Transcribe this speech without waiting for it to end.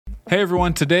Hey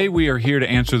everyone, today we are here to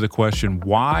answer the question,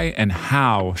 why and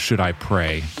how should I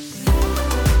pray?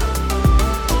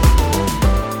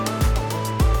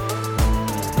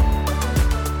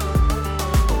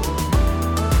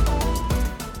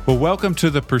 Well, welcome to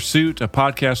The Pursuit, a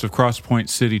podcast of Crosspoint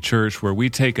City Church, where we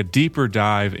take a deeper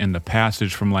dive in the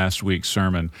passage from last week's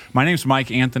sermon. My name's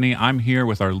Mike Anthony. I'm here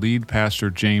with our lead pastor,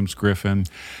 James Griffin.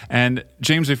 And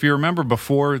James, if you remember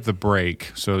before the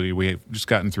break, so we have just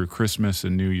gotten through Christmas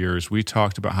and New Year's, we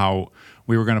talked about how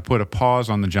we were going to put a pause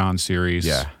on the John series.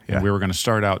 And we were going to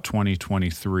start out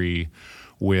 2023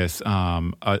 with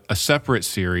a separate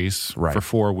series for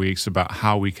 4 weeks about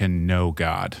how we can know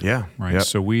God.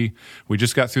 So we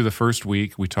just got through the first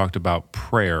week. We talked about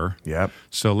prayer.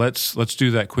 So let's do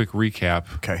that quick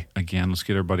recap. Again, let's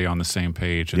get everybody on the same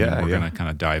page, and then we're going to kind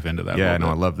of dive into that.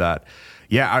 I love that.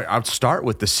 I'll start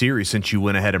with the series since you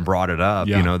went ahead and brought it up.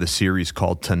 You know, the series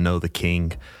called To Know the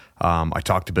King. I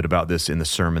talked a bit about this in the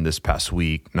sermon this past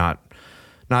week.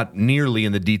 Not nearly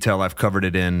in the detail I've covered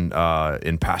it in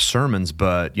past sermons,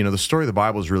 but the story of the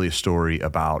Bible is really a story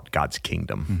about God's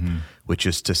kingdom, which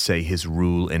is to say His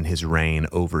rule and His reign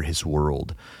over His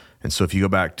world. And so if you go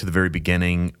back to the very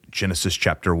beginning, Genesis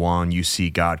chapter 1, you see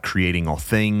God creating all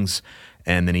things,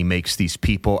 and then He makes these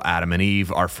people, Adam and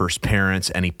Eve, our first parents,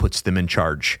 and He puts them in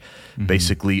charge,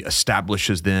 basically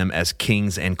establishes them as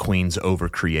kings and queens over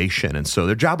creation. And so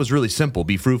their job was really simple: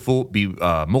 be fruitful,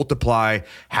 multiply,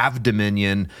 have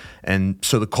dominion. And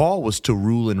so the call was to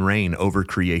rule and reign over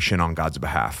creation on God's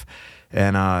behalf.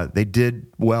 And they did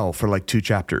well for like 2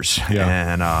 chapters,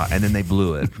 and then they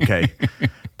blew it,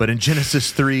 But in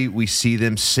Genesis 3, we see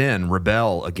them sin,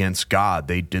 rebel against God.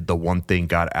 They did the one thing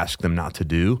God asked them not to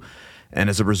do.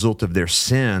 And as a result of their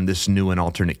sin, this new and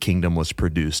alternate kingdom was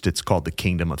produced. It's called the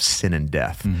kingdom of sin and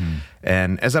death.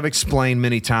 And as I've explained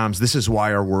many times, this is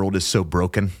why our world is so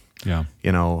broken.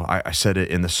 I said it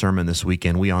in the sermon this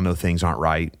weekend. We all know things aren't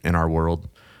right in our world.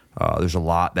 There's a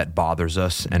lot that bothers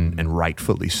us, and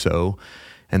rightfully so.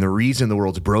 And the reason the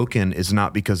world's broken is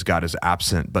not because God is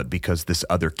absent, but because this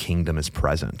other kingdom is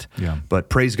present. But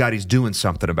praise God, He's doing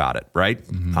something about it, right?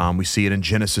 We see it in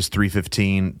Genesis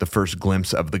 3:15, the first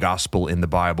glimpse of the gospel in the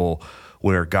Bible,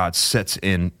 where God sets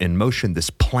in motion this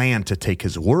plan to take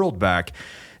His world back,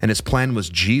 and His plan was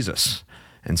Jesus.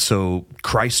 And so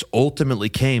Christ ultimately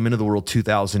came into the world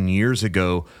 2,000 years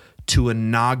ago to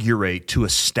inaugurate, to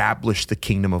establish the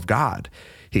kingdom of God.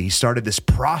 He started this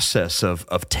process of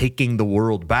taking the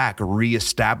world back,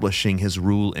 reestablishing His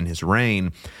rule and His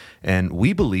reign. And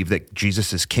we believe that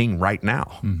Jesus is king right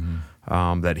now,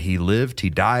 that He lived, He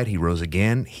died, He rose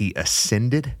again, He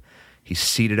ascended. He's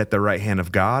seated at the right hand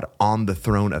of God on the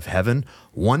throne of heaven.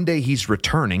 One day He's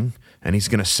returning, and He's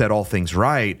going to set all things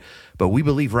right. But we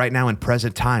believe right now in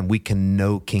present time, we can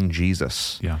know King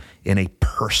Jesus in a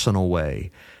personal way.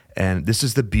 And this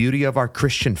is the beauty of our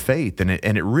Christian faith. And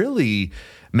it really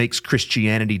makes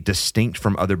Christianity distinct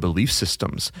from other belief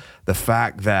systems. The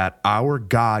fact that our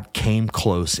God came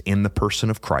close in the person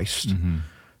of Christ,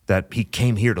 that He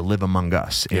came here to live among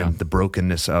us in the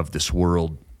brokenness of this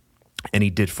world. And He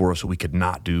did for us what we could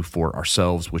not do for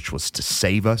ourselves, which was to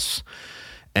save us.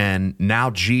 And now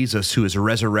Jesus, who is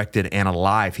resurrected and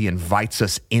alive, He invites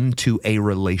us into a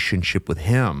relationship with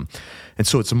Him. And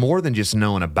so it's more than just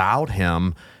knowing about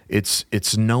Him.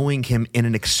 It's knowing Him in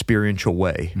an experiential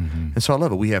way. And so I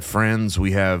love it. We have friends,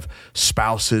 we have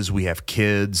spouses, we have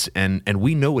kids, and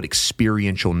we know what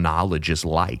experiential knowledge is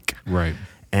like.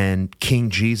 And King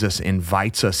Jesus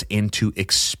invites us into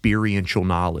experiential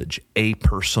knowledge, a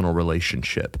personal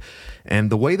relationship. And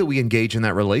the way that we engage in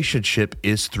that relationship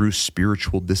is through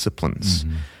spiritual disciplines.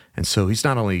 And so He's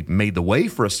not only made the way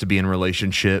for us to be in a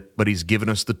relationship, but He's given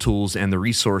us the tools and the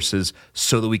resources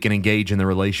so that we can engage in the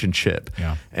relationship.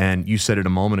 And you said it a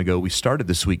moment ago, we started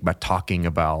this week by talking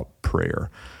about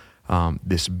prayer.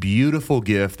 This beautiful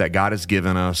gift that God has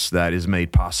given us that is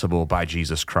made possible by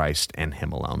Jesus Christ and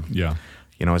Him alone.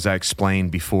 As I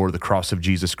explained before, the cross of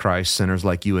Jesus Christ, sinners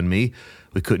like you and me,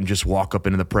 we couldn't just walk up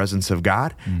into the presence of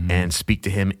God and speak to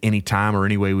Him anytime or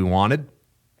any way we wanted.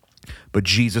 But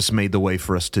Jesus made the way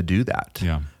for us to do that.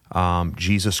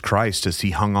 Jesus Christ, as He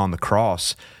hung on the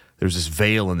cross, there's this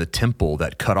veil in the temple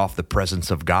that cut off the presence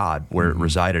of God where it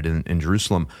resided in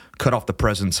Jerusalem, cut off the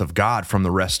presence of God from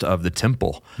the rest of the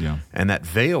temple. And that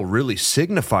veil really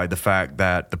signified the fact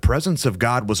that the presence of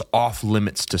God was off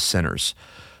limits to sinners.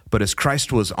 But as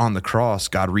Christ was on the cross,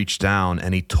 God reached down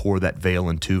and he tore that veil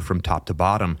in two from top to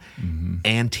bottom,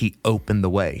 and he opened the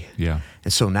way. Yeah.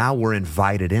 And so now we're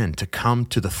invited in to come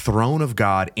to the throne of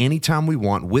God anytime we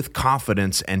want with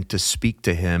confidence and to speak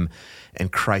to him, and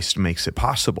Christ makes it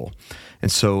possible.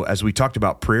 And so as we talked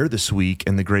about prayer this week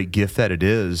and the great gift that it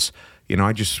is,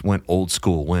 I just went old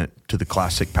school, went to the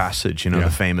classic passage,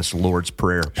 the famous Lord's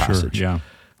Prayer passage. Sure, yeah.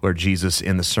 Where Jesus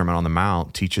in the Sermon on the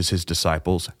Mount teaches his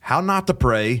disciples how not to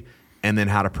pray and then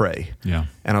how to pray. Yeah.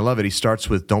 And I love it. He starts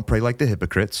with, don't pray like the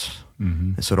hypocrites.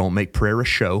 And so don't make prayer a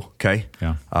show, okay?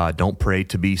 Yeah. Don't pray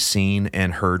to be seen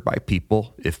and heard by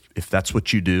people. If that's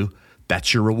what you do,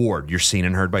 that's your reward. You're seen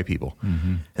and heard by people.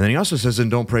 And then he also says,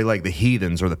 and don't pray like the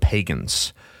heathens or the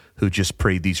pagans who just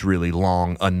prayed these really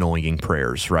long, annoying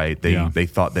prayers, right? They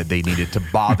thought that they needed to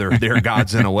bother their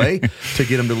gods in a way to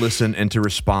get them to listen and to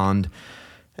respond.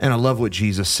 And I love what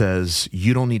Jesus says.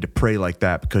 You don't need to pray like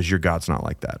that because your God's not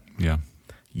like that. Yeah.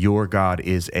 Your God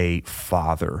is a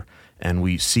father. And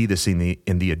we see this in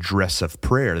the address of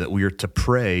prayer, that we are to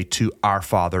pray to our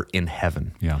Father in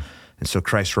heaven. Yeah. And so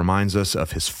Christ reminds us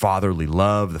of his fatherly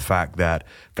love, the fact that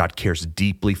God cares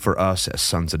deeply for us as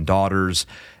sons and daughters.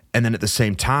 And then at the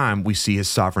same time, we see his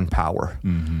sovereign power.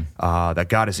 That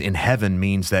God is in heaven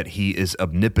means that he is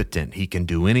omnipotent. He can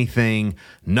do anything.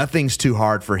 Nothing's too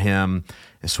hard for him.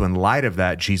 And so in light of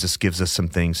that, Jesus gives us some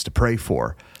things to pray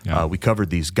for. Yeah. We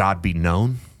covered these, God be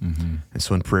known. And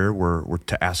so in prayer, we're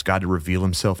to ask God to reveal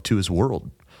himself to his world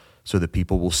so that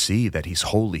people will see that he's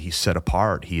holy, he's set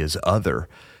apart, he is other.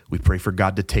 We pray for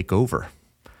God to take over.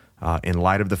 In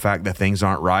light of the fact that things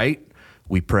aren't right,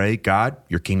 we pray, God,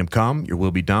 your kingdom come, your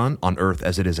will be done on earth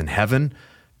as it is in heaven.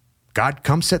 God,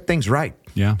 come set things right.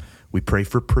 Yeah. We pray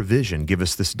for provision. Give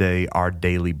us this day our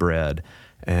daily bread.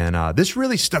 And this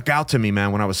really stuck out to me,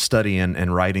 man, when I was studying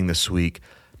and writing this week,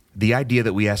 the idea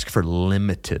that we ask for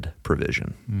limited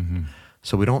provision.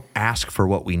 So we don't ask for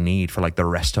what we need for like the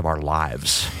rest of our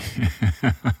lives.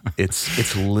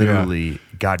 It's literally,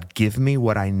 God, give me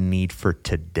what I need for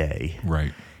today.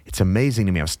 Right. It's amazing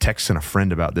to me. I was texting a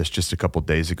friend about this just a couple of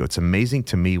days ago. It's amazing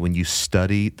to me when you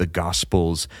study the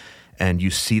Gospels and you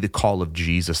see the call of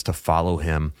Jesus to follow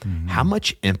him, how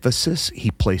much emphasis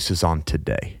he places on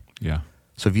today. Yeah.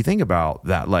 So if you think about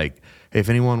that, like, if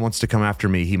anyone wants to come after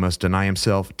me, he must deny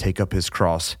himself, take up his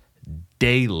cross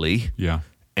daily,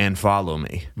 and follow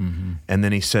me. And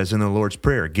then he says in the Lord's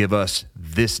Prayer, give us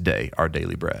this day our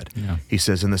daily bread. Yeah. He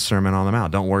says in the Sermon on the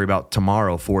Mount, don't worry about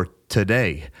tomorrow, for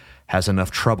today has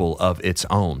enough trouble of its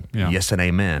own. Yeah. Yes and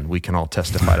amen. We can all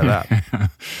testify to that.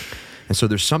 And so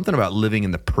there's something about living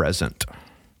in the present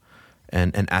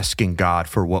and asking God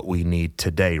for what we need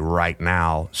today, right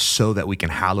now, so that we can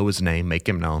hallow his name, make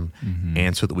him known,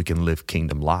 and so that we can live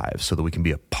kingdom lives, so that we can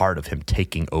be a part of him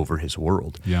taking over his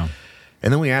world. Yeah.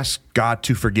 And then we ask God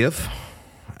to forgive.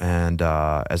 And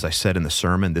as I said in the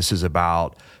sermon, this is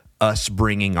about us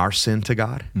bringing our sin to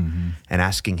God and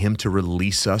asking him to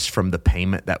release us from the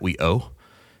payment that we owe.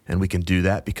 And we can do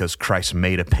that because Christ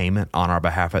made a payment on our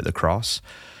behalf at the cross.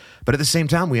 But at the same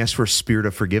time, we ask for a spirit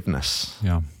of forgiveness.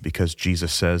 Yeah. Because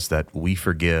Jesus says that we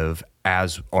forgive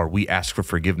we ask for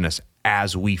forgiveness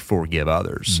as we forgive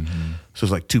others. So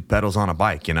it's like two pedals on a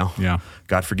bike, Yeah.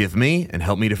 God forgive me and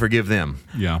help me to forgive them.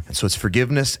 Yeah. And so it's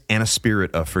forgiveness and a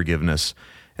spirit of forgiveness.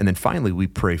 And then finally, we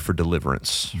pray for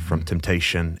deliverance from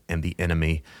temptation and the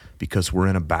enemy, because we're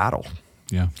in a battle.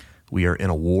 Yeah. We are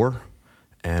in a war,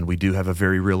 and we do have a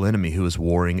very real enemy who is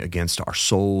warring against our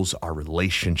souls, our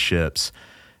relationships,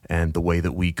 and the way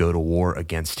that we go to war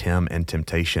against him and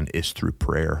temptation is through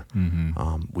prayer.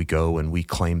 We go and we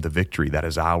claim the victory that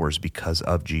is ours because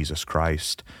of Jesus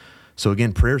Christ. So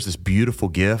again, prayer is this beautiful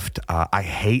gift. I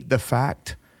hate the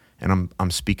fact, and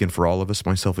I'm speaking for all of us,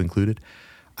 myself included,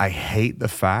 I hate the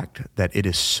fact that it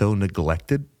is so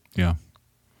neglected. Yeah.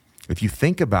 If you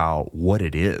think about what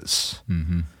it is,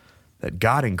 that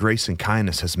God in grace and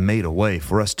kindness has made a way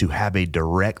for us to have a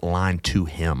direct line to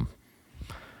him,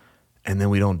 and then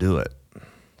we don't do it.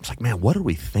 It's like, man, what are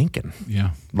we thinking?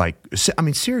 Yeah. Like, I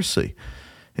mean, seriously,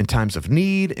 in times of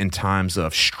need, in times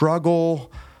of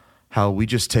struggle, how we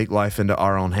just take life into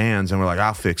our own hands and we're like,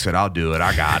 I'll fix it. I'll do it.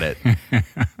 I got it.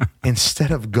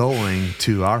 Instead of going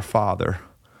to our Father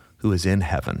who is in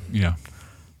heaven,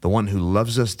 the one who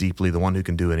loves us deeply, the one who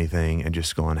can do anything, and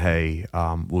just going, hey,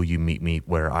 will you meet me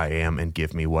where I am and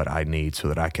give me what I need so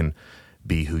that I can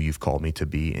be who you've called me to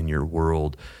be in your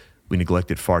world? We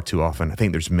neglect it far too often. I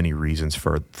think there's many reasons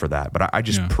for that. But I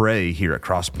just pray here at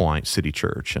Crosspoint City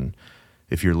Church, and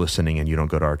if you're listening and you don't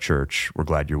go to our church, we're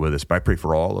glad you're with us. But I pray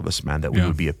for all of us, man, that we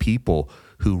would be a people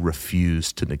who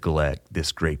refuse to neglect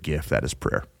this great gift that is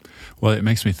prayer. Well, it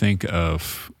makes me think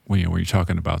of when you're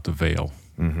talking about the veil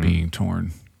being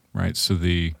torn, right? So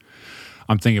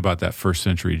I'm thinking about that first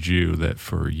century Jew that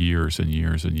for years and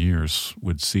years and years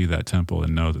would see that temple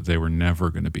and know that they were never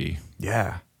going to be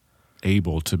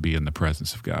able to be in the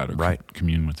presence of God or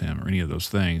commune with Him or any of those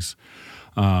things.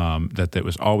 That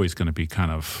was always going to be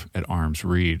kind of at arm's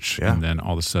reach, and then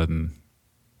all of a sudden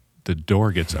the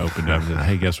door gets opened up that,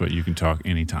 hey, guess what? You can talk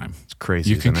anytime. It's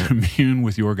crazy. You can isn't it? commune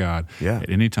with your God at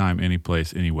any time, any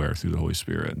place, anywhere through the Holy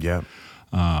Spirit. Yeah.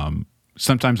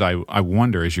 Sometimes I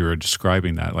wonder, as you were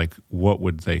describing that, like, what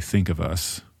would they think of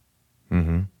us?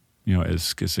 Mm-hmm. You know,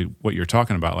 as what you're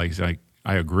talking about, like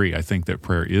I agree. I think that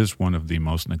prayer is one of the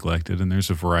most neglected, and there's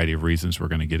a variety of reasons we're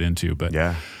going to get into, but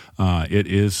it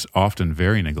is often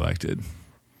very neglected.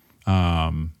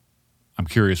 I'm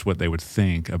curious what they would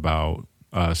think about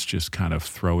us just kind of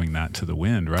throwing that to the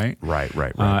wind, right?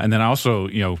 Right. And then also,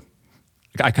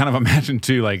 I kind of imagine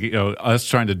too, like, us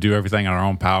trying to do everything on our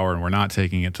own power, and we're not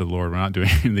taking it to the Lord. We're not doing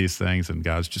these things, and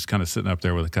God's just kind of sitting up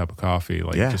there with a cup of coffee,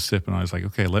 like just sipping on it. It's like,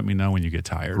 okay, let me know when you get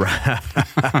tired. Right.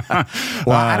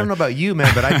 Well, I don't know about you,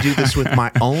 man, but I do this with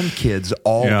my own kids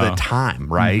all the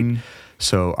time, right? Mm-hmm.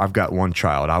 So I've got one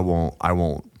child. I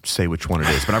won't say which one it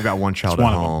is, but I've got one child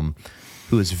at home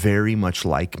who is very much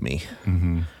like me.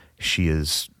 Mm-hmm. She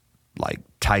is like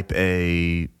type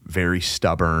A, very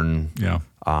stubborn. Yeah.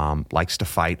 Likes to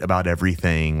fight about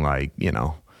everything, like,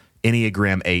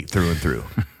 Enneagram 8 through and through.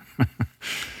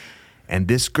 And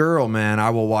this girl, man, I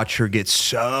will watch her get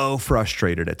so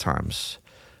frustrated at times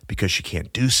because she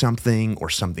can't do something or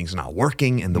something's not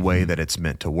working in the way that it's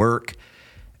meant to work.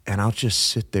 And I'll just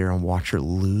sit there and watch her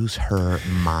lose her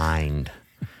mind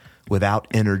without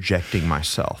interjecting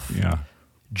myself. Yeah.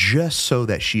 Just so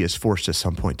that she is forced at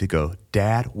some point to go,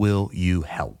 Dad, will you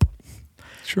help?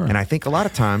 Sure. And I think a lot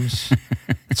of times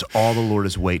it's all the Lord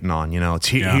is waiting on. It's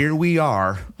here we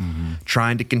are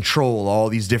trying to control all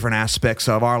these different aspects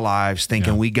of our lives,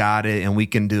 thinking we got it and we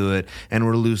can do it, and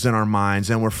we're losing our minds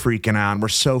and we're freaking out and we're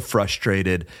so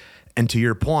frustrated. And to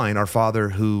your point, our Father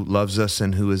who loves us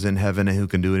and who is in heaven and who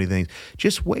can do anything,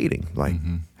 just waiting, like,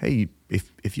 hey,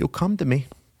 if you'll come to me,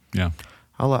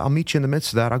 I'll meet you in the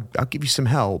midst of that. I'll give you some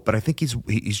help. But I think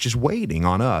he's just waiting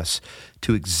on us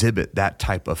to exhibit that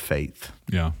type of faith.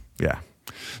 Yeah. Yeah.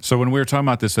 So when we were talking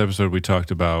about this episode, we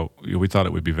talked about, we thought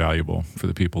it would be valuable for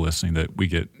the people listening that we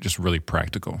get just really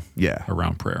practical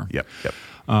around prayer. Yep.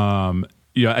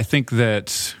 I think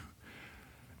that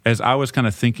as I was kind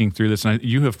of thinking through this, and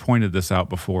you have pointed this out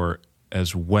before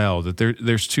as well, that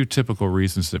there's two typical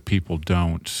reasons that people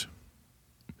don't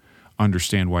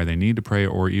understand why they need to pray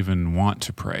or even want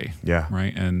to pray. Yeah.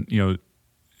 Right. And,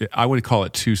 I would call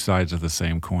it two sides of the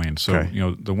same coin. So,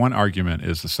 the one argument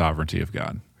is the sovereignty of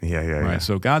God. Yeah. Right.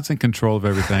 So God's in control of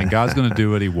everything. God's going to do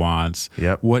what He wants.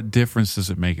 Yep. What difference does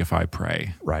it make if I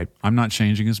pray? Right. I'm not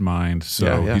changing His mind.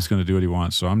 So He's going to do what He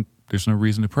wants. So there's no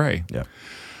reason to pray. Yeah.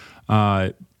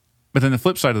 But then the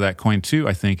flip side of that coin too,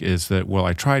 I think, is that, well,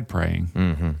 I tried praying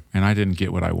and I didn't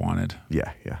get what I wanted.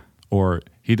 Yeah. Or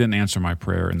He didn't answer my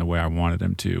prayer in the way I wanted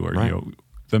Him to, or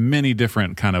the many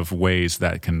different kind of ways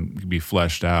that can be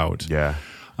fleshed out. Yeah.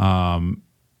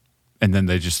 And then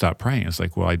they just stop praying. It's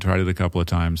like, well, I tried it a couple of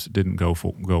times, it didn't go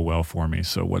well for me.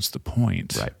 So what's the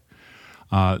point?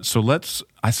 Right. So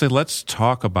let's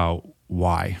talk about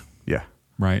why. Yeah.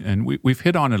 Right. And we've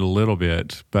hit on it a little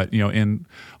bit, but, in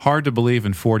hard to believe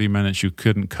in 40 minutes, you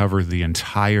couldn't cover the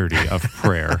entirety of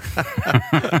prayer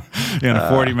in a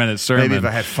 40-minute sermon. Maybe if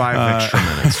I had 5 extra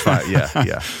minutes.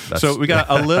 Yeah. So we got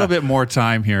a little bit more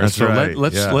time here. That's so right.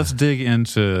 let's dig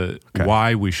into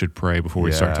why we should pray before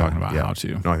we start talking about how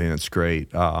to. No, I think that's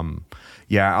great.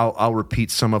 I'll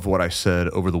repeat some of what I said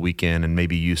over the weekend and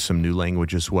maybe use some new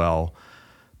language as well.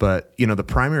 But, the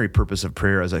primary purpose of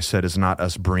prayer, as I said, is not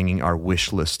us bringing our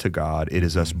wish list to God. It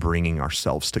is us bringing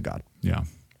ourselves to God. Yeah.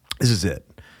 This is it.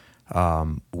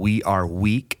 We are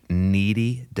weak,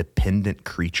 needy, dependent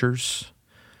creatures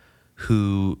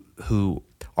who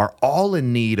are all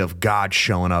in need of God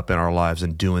showing up in our lives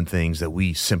and doing things that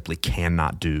we simply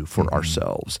cannot do for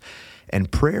ourselves.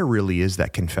 And prayer really is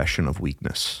that confession of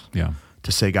weakness. Yeah.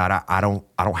 To say, God, I don't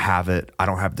have it. I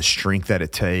don't have the strength that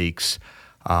it takes.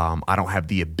 I don't have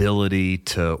the ability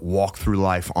to walk through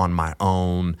life on my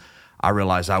own. I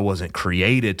realize I wasn't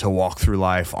created to walk through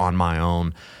life on my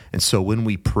own. And so when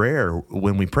we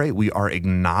pray, we are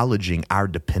acknowledging our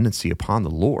dependency upon the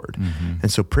Lord.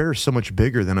 And so prayer is so much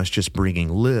bigger than us just bringing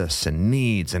lists and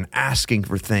needs and asking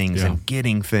for things and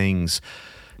getting things.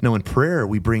 No, in prayer,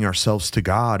 we bring ourselves to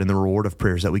God, and the reward of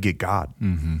prayer is that we get God.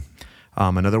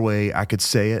 Another way I could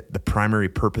say it, the primary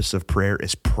purpose of prayer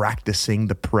is practicing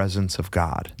the presence of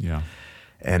God. Yeah.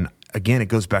 And again, it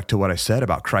goes back to what I said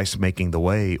about Christ making the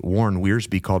way. Warren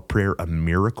Wiersbe called prayer a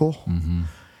miracle. Mm-hmm.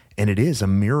 And it is a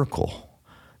miracle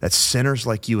that sinners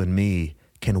like you and me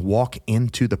can walk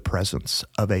into the presence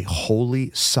of a holy,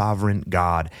 sovereign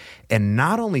God and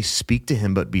not only speak to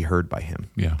him, but be heard by him.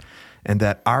 Yeah. And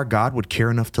that our God would care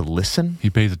enough to listen.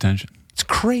 He pays attention. It's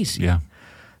crazy. Yeah.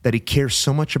 That he cares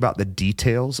so much about the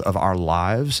details of our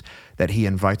lives that he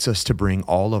invites us to bring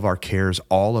all of our cares,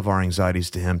 all of our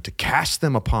anxieties to him, to cast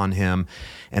them upon him,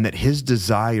 and that his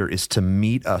desire is to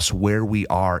meet us where we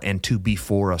are and to be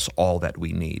for us all that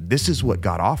we need. This is what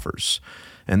God offers,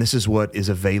 and this is what is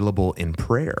available in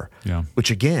prayer,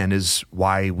 which again is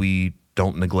why we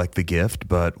don't neglect the gift,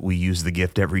 but we use the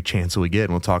gift every chance we get,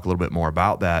 and we'll talk a little bit more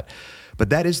about that. But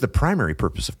that is the primary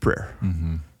purpose of prayer,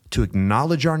 to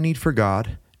acknowledge our need for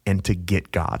God and to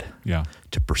get God,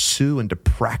 to pursue and to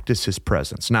practice his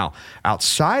presence. Now,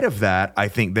 outside of that, I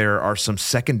think there are some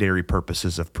secondary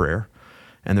purposes of prayer,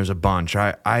 and there's a bunch.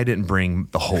 I didn't bring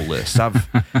the whole list.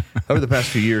 Over the past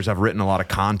few years, I've written a lot of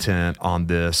content on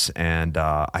this, and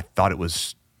I thought it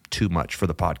was too much for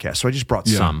the podcast. So I just brought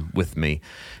some with me,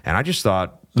 and I just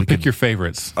thought we pick your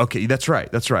favorites. Okay, that's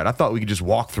right. I thought we could just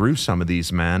walk through some of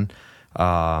these, man.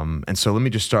 And so let me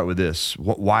just start with this.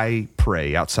 Why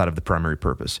pray outside of the primary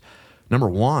purpose? Number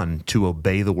one, to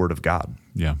obey the word of God.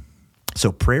 Yeah.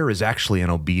 So prayer is actually an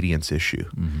obedience issue.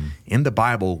 In the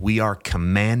Bible, we are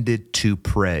commanded to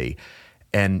pray.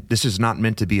 And this is not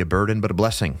meant to be a burden, but a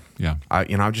blessing. Yeah.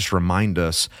 I'll just remind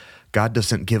us, God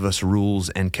doesn't give us rules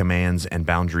and commands and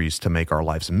boundaries to make our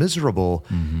lives miserable.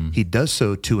 He does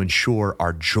so to ensure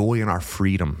our joy and our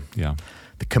freedom. Yeah.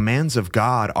 The commands of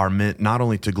God are meant not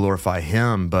only to glorify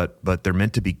him, but they're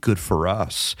meant to be good for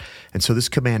us. And so this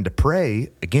command to pray,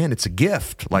 again, it's a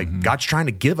gift. Like God's trying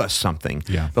to give us something.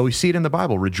 Yeah. But we see it in the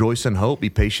Bible. Rejoice in hope,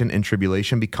 be patient in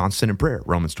tribulation, be constant in prayer.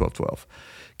 Romans 12:12.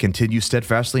 Continue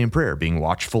steadfastly in prayer, being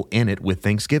watchful in it with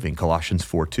thanksgiving. Colossians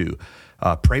 4:2.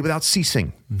 Pray without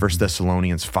ceasing. 1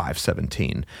 Thessalonians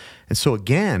 5:17. And so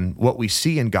again, what we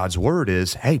see in God's word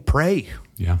is, hey, pray.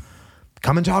 Yeah.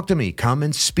 Come and talk to me. Come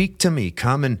and speak to me.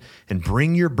 Come and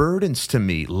bring your burdens to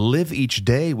me. Live each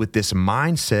day with this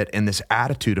mindset and this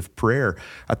attitude of prayer.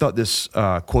 I thought this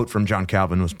quote from John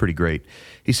Calvin was pretty great.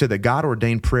 He said that God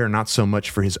ordained prayer not so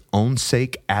much for his own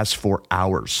sake as for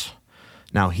ours.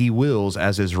 Now he wills,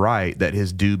 as is right, that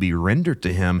his due be rendered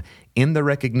to him in the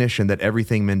recognition that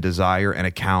everything men desire and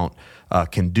account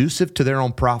conducive to their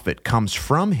own profit comes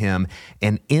from him,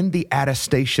 and in the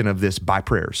attestation of this by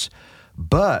prayers.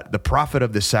 But the profit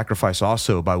of this sacrifice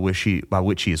also by which he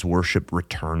is worshiped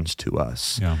returns to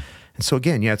us. Yeah. And so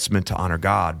again, it's meant to honor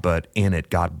God, but in it,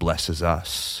 God blesses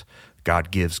us. God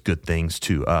gives good things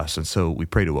to us. And so we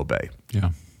pray to obey. Yeah.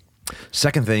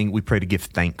 Second thing, we pray to give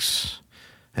thanks.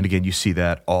 And again, you see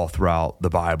that all throughout the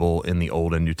Bible in the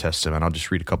Old and New Testament. I'll just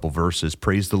read a couple verses.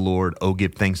 Praise the Lord. Oh,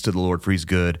 give thanks to the Lord, for he's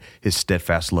good. His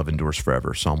steadfast love endures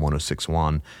forever. Psalm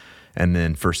 106:1. And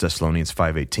then 1 Thessalonians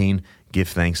 5:18. Give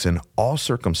thanks in all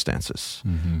circumstances,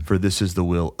 for this is the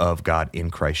will of God in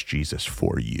Christ Jesus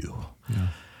for you. Yeah.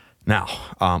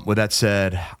 Now, with that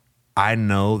said, I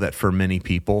know that for many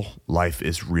people, life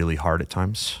is really hard at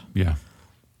times. Yeah.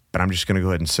 But I'm just going to go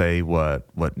ahead and say what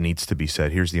needs to be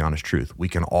said. Here's the honest truth. We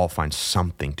can all find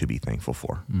something to be thankful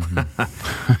for,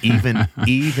 even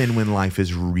when life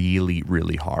is really,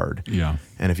 really hard. Yeah.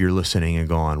 And if you're listening and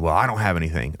going, well, I don't have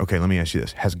anything. Okay, let me ask you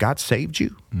this. Has God saved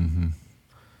you?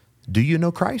 Do you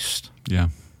know Christ? Yeah.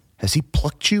 Has he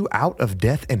plucked you out of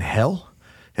death and hell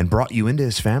and brought you into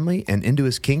his family and into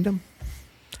his kingdom?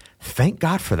 Thank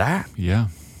God for that. Yeah.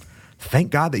 Thank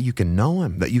God that you can know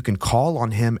him, that you can call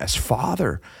on him as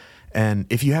Father. And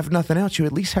if you have nothing else, you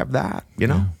at least have that, you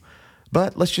know? Yeah.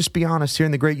 But let's just be honest, here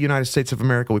in the great United States of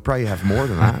America, we probably have more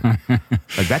than that.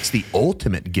 Like that's the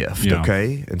ultimate gift,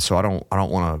 okay? And so I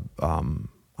don't want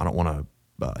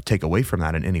to take away from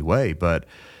that in any way, but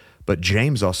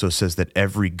James also says that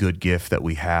every good gift that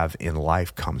we have in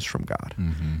life comes from God.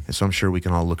 And so I'm sure we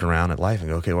can all look around at life and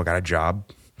go, okay, well, I got a job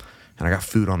and I got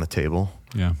food on the table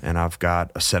and I've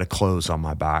got a set of clothes on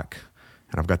my back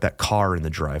and I've got that car in the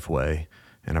driveway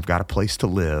and I've got a place to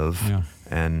live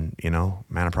and, you know,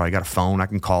 man, I probably got a phone. I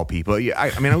can call people.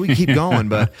 I mean, we keep going,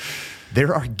 but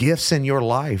there are gifts in your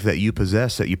life that you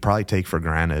possess that you probably take for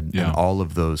granted, and all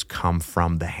of those come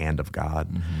from the hand of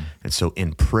God. And so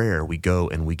in prayer, we go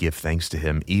and we give thanks to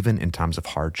him, even in times of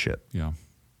hardship. Yeah.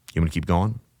 You want to keep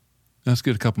going? Let's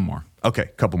get a couple more. Okay, a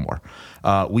couple more.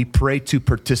 We pray to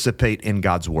participate in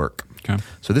God's work. Okay.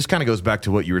 So this kind of goes back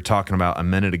to what you were talking about a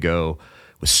minute ago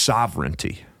with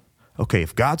sovereignty. okay,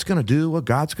 if God's going to do what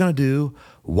God's going to do,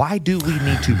 why do we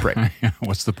need to pray?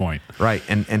 What's the point? Right.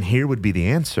 And here would be the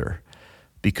answer.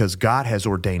 Because God has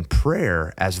ordained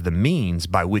prayer as the means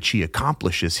by which he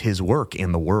accomplishes his work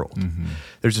in the world. Mm-hmm.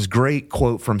 There's this great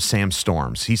quote from Sam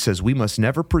Storms. He says, "We must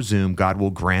never presume God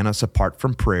will grant us apart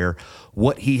from prayer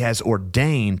what he has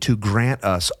ordained to grant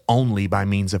us only by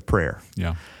means of prayer."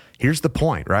 Yeah. Here's the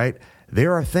point, right?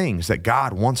 There are things that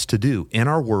God wants to do in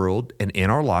our world and in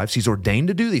our lives. He's ordained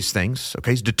to do these things, okay?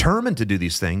 He's determined to do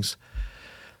these things,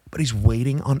 but he's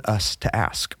waiting on us to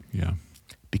ask. Yeah.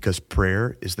 Because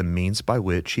prayer is the means by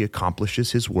which he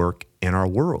accomplishes his work in our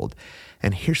world.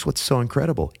 And here's what's so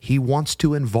incredible. He wants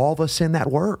to involve us in that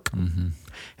work. Mm-hmm.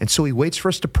 And so he waits for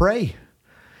us to pray.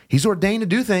 He's ordained to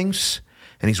do things,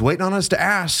 and he's waiting on us to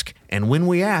ask. And when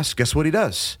we ask, guess what he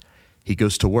does? He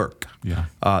goes to work. Yeah.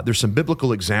 There's some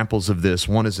biblical examples of this.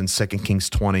 One is in 2 Kings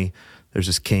 20. There's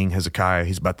this king, Hezekiah.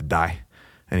 He's about to die.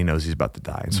 And he knows he's about to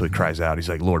die. And so he cries out. He's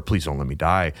like, "Lord, please don't let me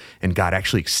die." And God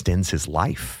actually extends his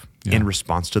life in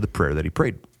response to the prayer that he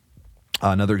prayed.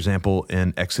 Another example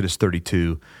in Exodus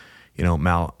 32,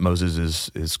 Moses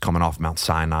is coming off Mount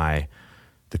Sinai.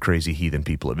 The crazy heathen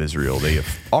people of Israel, they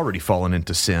have already fallen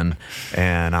into sin.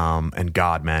 And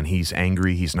God, man, he's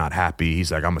angry. He's not happy.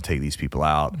 He's like, "I'm going to take these people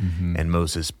out." Mm-hmm. And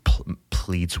Moses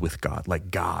pleads with God,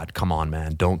 like, "God, come on,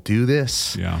 man, don't do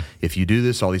this. Yeah. If you do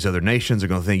this, all these other nations are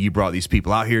going to think you brought these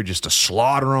people out here just to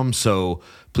slaughter them. So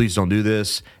please don't do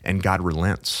this." And God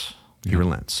relents. He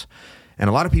relents. And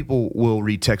a lot of people will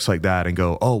read texts like that and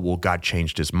go, "Oh, well, God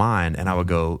changed his mind." And I would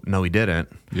go, "No, he didn't."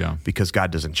 Yeah. Because God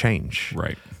doesn't change.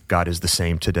 Right. God is the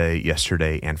same today,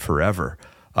 yesterday, and forever.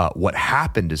 What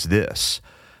happened is this.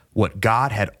 What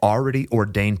God had already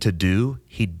ordained to do,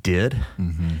 he did.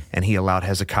 Mm-hmm. And he allowed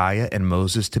Hezekiah and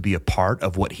Moses to be a part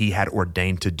of what he had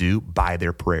ordained to do by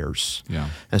their prayers. Yeah.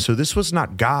 And so this was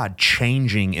not God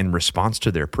changing in response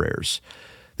to their prayers.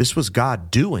 This was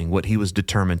God doing what he was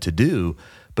determined to do,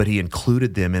 but he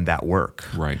included them in that work.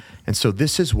 Right. And so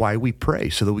this is why we pray,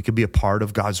 so that we can be a part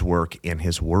of God's work in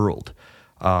his world.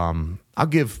 I'll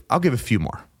give a few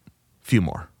more. You're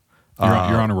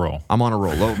on a roll. I'm on a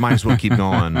roll. Might as well keep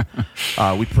going.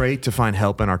 We pray to find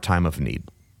help in our time of need.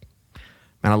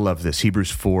 And I love this.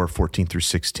 Hebrews 4:14 through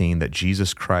 16, that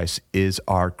Jesus Christ is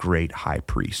our great high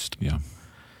priest. Yeah.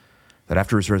 That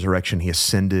after his resurrection, he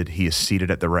ascended, he is seated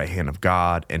at the right hand of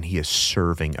God, and he is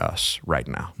serving us right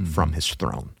now from his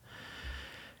throne.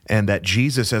 And that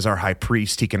Jesus, as our high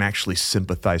priest, he can actually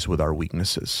sympathize with our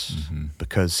weaknesses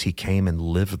because he came and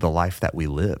lived the life that we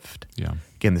lived. Yeah.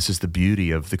 Again, this is the beauty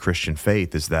of the Christian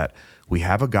faith, is that we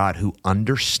have a God who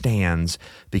understands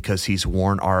because he's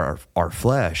worn our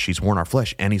flesh,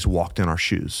 and he's walked in our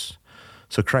shoes.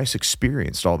 So Christ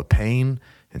experienced all the pain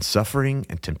and suffering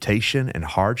and temptation and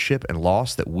hardship and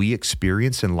loss that we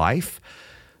experience in life,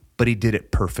 but he did it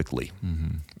perfectly.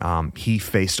 Mm-hmm. He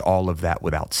faced all of that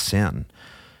without sin.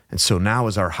 And so now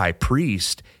as our high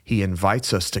priest, he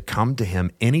invites us to come to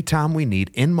him anytime we need,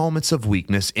 in moments of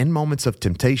weakness, in moments of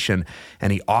temptation,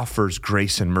 and he offers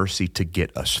grace and mercy to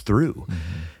get us through.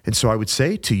 Mm-hmm. And so I would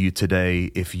say to you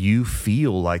today, if you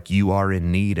feel like you are in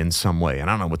need in some way, and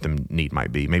I don't know what the need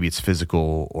might be, maybe it's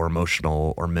physical or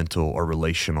emotional or mental or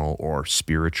relational or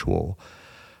spiritual,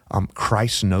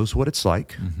 Christ knows what it's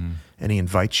like, and he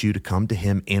invites you to come to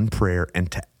him in prayer and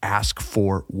to ask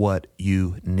for what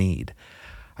you need.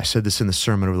 I said this in the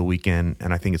sermon over the weekend,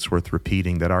 and I think it's worth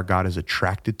repeating, that our God is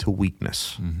attracted to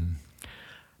weakness. Mm-hmm.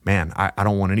 Man, I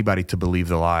don't want anybody to believe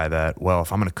the lie that, well,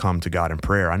 if I'm going to come to God in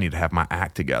prayer, I need to have my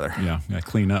act together. Yeah,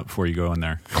 clean up before you go in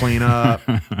there. Clean up,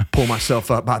 pull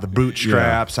myself up by the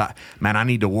bootstraps. Yeah. I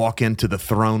need to walk into the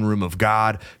throne room of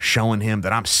God, showing him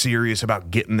that I'm serious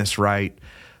about getting this right.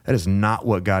 That is not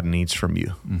what God needs from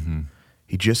you. Mm-hmm.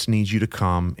 He just needs you to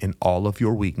come in all of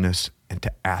your weakness and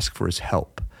to ask for his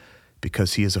help,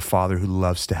 because he is a father who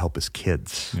loves to help his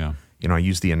kids. Yeah. I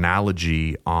use the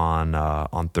analogy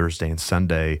on Thursday and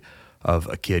Sunday of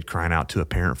a kid crying out to a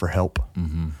parent for help.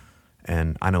 Mm-hmm.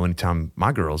 And I know anytime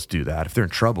my girls do that, if they're in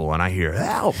trouble and I hear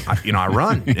help, I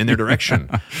run in their direction.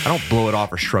 I don't blow it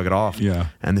off or shrug it off. Yeah.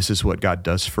 And this is what God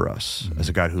does for us. Mm-hmm. As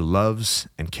a God who loves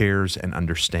and cares and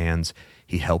understands,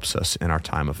 he helps us in our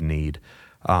time of need.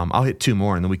 I'll hit two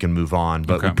more and then we can move on.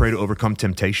 But we pray to overcome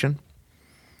temptation.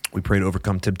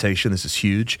 This is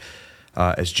huge.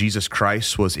 As Jesus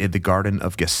Christ was in the Garden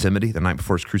of Gethsemane the night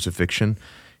before his crucifixion,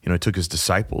 He took his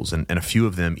disciples and a few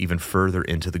of them even further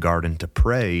into the garden to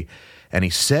pray. And he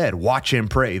said, watch and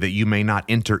pray that you may not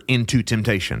enter into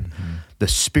temptation. Mm-hmm. The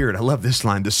spirit, I love this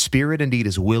line, the spirit indeed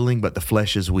is willing, but the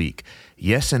flesh is weak.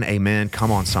 Yes and amen.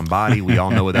 Come on, somebody. We all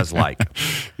know what that's like.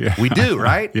 Yeah. We do,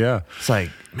 right? Yeah. It's like,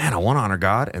 man, I want to honor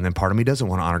God. And then part of me doesn't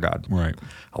want to honor God. Right.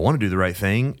 I want to do the right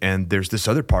thing. And there's this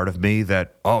other part of me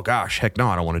that, oh gosh, heck no,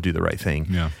 I don't want to do the right thing.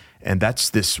 Yeah. And that's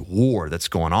this war that's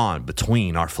going on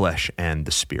between our flesh and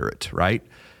the spirit, right?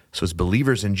 So as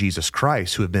believers in Jesus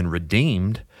Christ who have been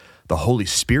redeemed, the Holy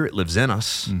Spirit lives in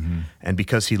us. Mm-hmm. And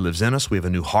because he lives in us, we have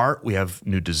a new heart. We have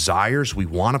new desires. We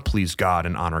want to please God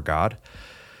and honor God.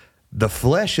 The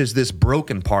flesh is this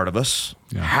broken part of us,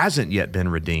 hasn't yet been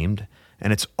redeemed,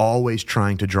 and it's always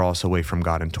trying to draw us away from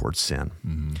God and towards sin.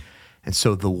 Mm-hmm. And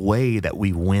so the way that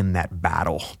we win that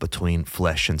battle between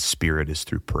flesh and spirit is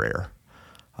through prayer.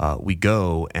 We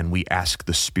go and we ask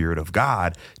the Spirit of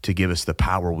God to give us the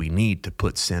power we need to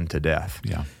put sin to death.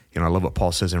 Yeah. I love what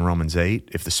Paul says in Romans 8,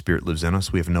 if the Spirit lives in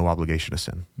us, we have no obligation to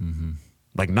sin. Mm-hmm.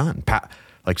 Like none.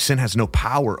 Like sin has no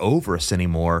power over us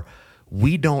anymore.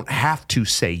 We don't have to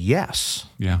say yes.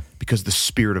 Yeah. Because the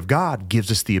Spirit of God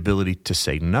gives us the ability to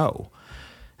say no.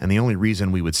 And the only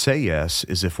reason we would say yes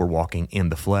is if we're walking in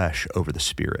the flesh over the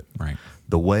Spirit. Right.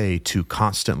 The way to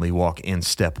constantly walk in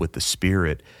step with the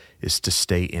Spirit is to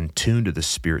stay in tune to the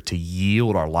Spirit, to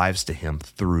yield our lives to him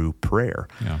through prayer.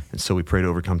 Yeah. And so we pray to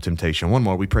overcome temptation. One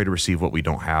more, we pray to receive what we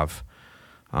don't have.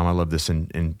 I love this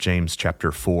in James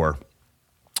chapter 4.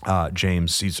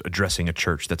 James, he's addressing a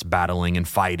church that's battling and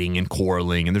fighting and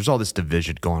quarreling, and there's all this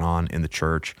division going on in the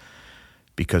church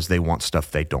because they want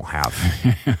stuff they don't have.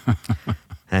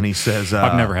 And he says,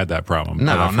 I've never had that problem.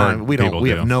 No, we don't. We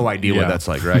have no idea what that's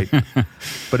like, right?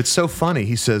 But it's so funny.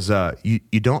 He says,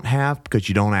 you don't have because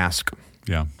you don't ask.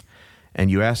 Yeah. And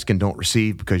you ask and don't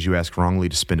receive because you ask wrongly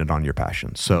to spend it on your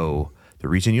passion. So the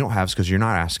reason you don't have is because you're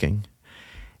not asking.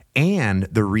 And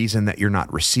the reason that you're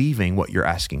not receiving what you're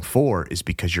asking for is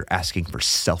because you're asking for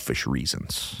selfish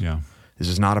reasons. Yeah. This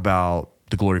is not about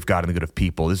the glory of God and the good of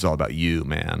people. This is all about you,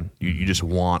 man. You just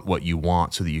want what you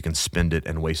want so that you can spend it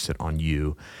and waste it on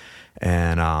you.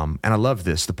 And I love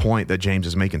this. The point that James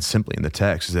is making simply in the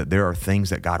text is that there are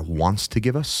things that God wants to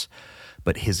give us,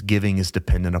 but his giving is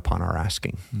dependent upon our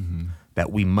asking. Mm-hmm.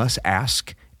 That we must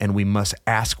ask, and we must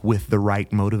ask with the right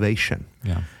motivation.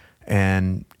 Yeah.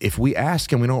 And if we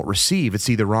ask and we don't receive, it's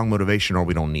either wrong motivation or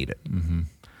we don't need it. Mm-hmm.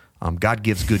 God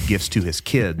gives good gifts to his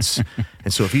kids.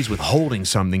 And so if he's withholding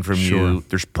something from you,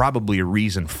 there's probably a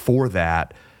reason for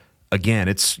that.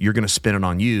 Again, you're going to spend it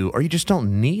on you, or you just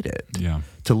don't need it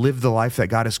to live the life that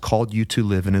God has called you to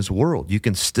live in his world. You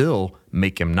can still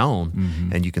make him known,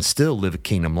 and you can still live a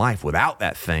kingdom life without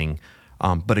that thing.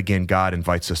 But again, God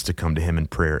invites us to come to him in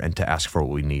prayer and to ask for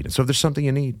what we need. And so if there's something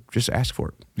you need, just ask for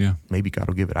it. Yeah. Maybe God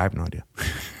will give it. I have no idea.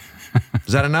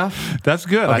 Is that enough? That's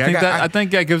good. Okay, I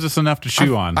think that gives us enough to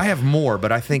chew on. I have more,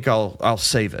 but I think I'll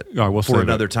save it for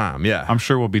another time. Yeah, I'm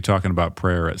sure we'll be talking about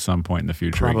prayer at some point in the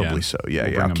future. Probably again. So.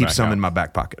 Yeah. I'll keep some in my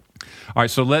back pocket. All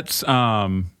right, so let's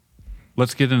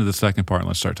get into the second part and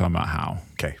let's start talking about how.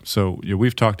 Okay. So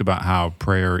we've talked about how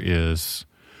prayer is,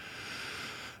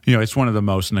 it's one of the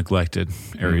most neglected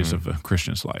areas of a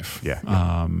Christian's life.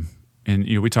 Yeah. And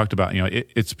we talked about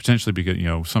it's potentially because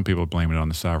some people blame it on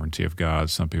the sovereignty of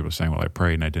God. Some people are saying, "Well, I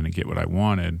prayed and I didn't get what I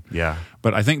wanted." Yeah.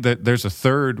 But I think that there's a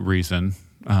third reason,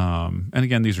 and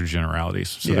again, these are generalities,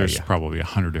 so there's probably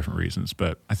 100 different reasons.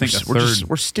 But I think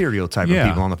we're stereotyping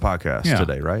people on the podcast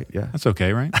today, right? Yeah, that's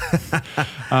okay, right?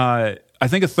 I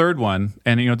think a third one,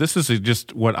 and this is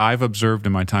just what I've observed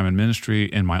in my time in ministry,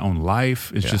 in my own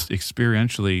life, is just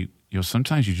experientially.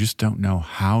 Sometimes you just don't know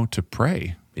how to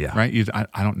pray. Yeah. Right.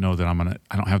 I don't know that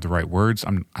I don't have the right words.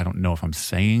 I don't know if I'm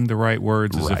saying the right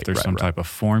words, as if there's some type of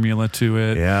formula to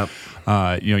it.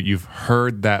 Yep. You've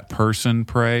heard that person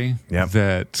pray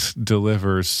that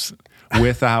delivers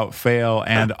without fail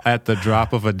and at the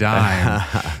drop of a dime,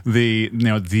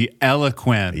 the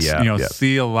eloquent,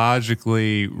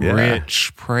 theologically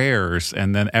rich prayers,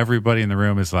 and then everybody in the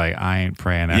room is like, I ain't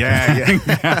praying.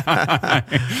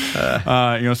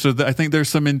 So I think there's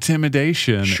some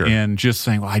intimidation in just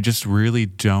saying, well, I just really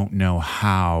don't know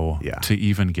how to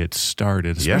even get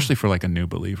started, especially for like a new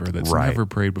believer that's never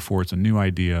prayed before. It's a new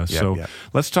idea.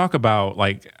 Let's talk about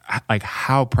like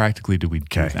how practically do we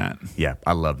do that? Yeah,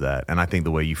 I love that. And I think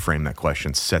the way you frame that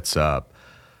question sets up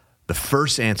the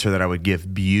first answer that I would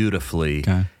give beautifully.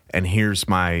 Okay. And here's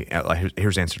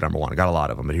answer number one. I got a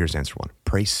lot of them, but here's answer one.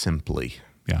 Pray simply.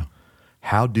 Yeah.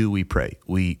 How do we pray?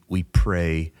 We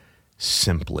pray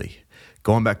simply.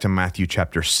 Going back to Matthew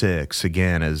chapter 6,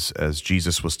 again, as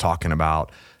Jesus was talking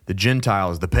about the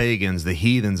Gentiles, the pagans, the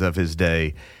heathens of his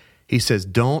day. He says,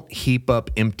 don't heap up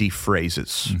empty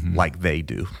phrases like they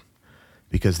do,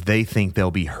 because they think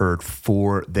they'll be heard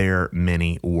for their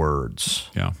many words.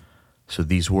 Yeah. So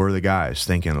these were the guys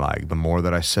thinking like, the more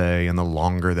that I say and the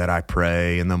longer that I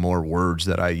pray and the more words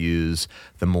that I use,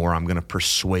 the more I'm going to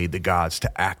persuade the gods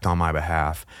to act on my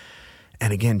behalf.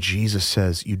 And again, Jesus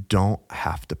says you don't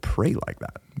have to pray like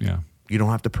that. Yeah. You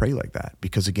don't have to pray like that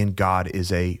because, again, God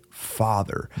is a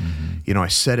father. You know, I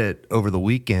said it over the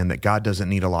weekend that God doesn't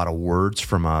need a lot of words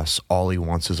from us. All he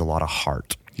wants is a lot of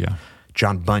heart. Yeah.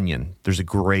 John Bunyan, there's a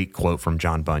great quote from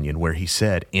John Bunyan where he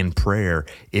said, in prayer,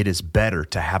 it is better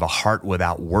to have a heart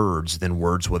without words than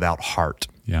words without heart.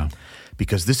 Yeah.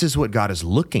 Because this is what God is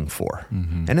looking for.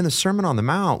 And in the Sermon on the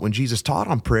Mount, when Jesus taught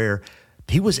on prayer,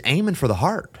 he was aiming for the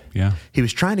heart. Yeah. He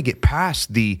was trying to get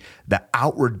past the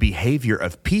outward behavior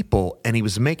of people, and he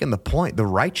was making the point, the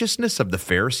righteousness of the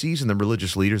Pharisees and the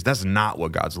religious leaders, that's not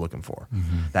what God's looking for,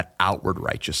 that outward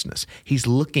righteousness. He's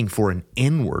looking for an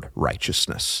inward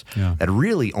righteousness that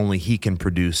really only he can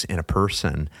produce in a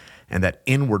person, and that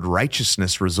inward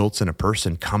righteousness results in a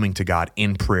person coming to God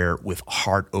in prayer with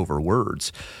heart over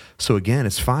words. So again,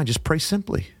 it's fine, just pray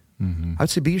simply. I'd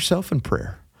say be yourself in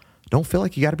prayer. Don't feel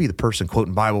like you got to be the person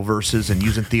quoting Bible verses and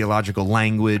using theological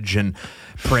language and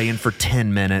praying for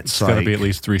 10 minutes. It's got to be at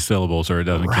least 3 syllables or it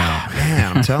doesn't count.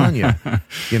 Man, I'm telling you.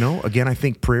 You know, again, I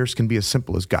think prayers can be as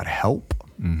simple as God help,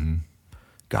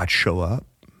 God show up,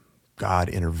 God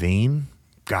intervene,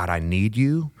 God I need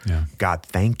you, God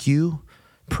thank you.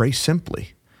 Pray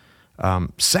simply.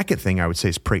 Second thing I would say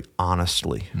is pray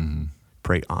honestly.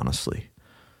 Pray honestly.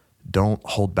 Don't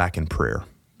hold back in prayer.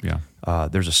 Yeah.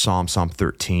 There's a Psalm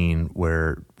 13,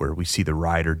 where we see the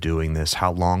writer doing this.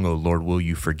 How long, O Lord, will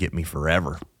you forget me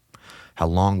forever? How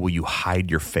long will you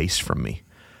hide your face from me?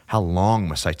 How long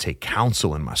must I take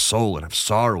counsel in my soul and have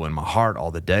sorrow in my heart all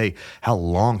the day? How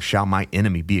long shall my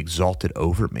enemy be exalted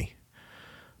over me?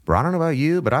 Bro, I don't know about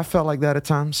you, but I felt like that at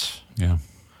times. Yeah.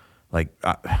 Like,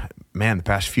 man, the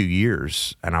past few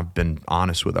years, and I've been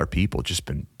honest with our people, just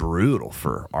been brutal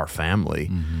for our family.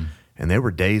 And there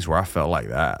were days where I felt like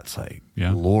that. It's like,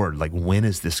 Lord, like, when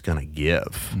is this going to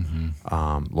give?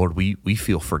 Lord, we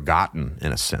feel forgotten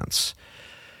in a sense.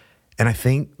 And I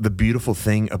think the beautiful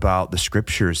thing about the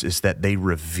scriptures is that they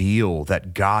reveal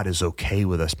that God is okay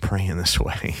with us praying this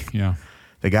way. Yeah.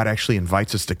 That God actually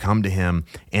invites us to come to him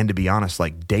and to be honest,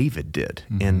 like David did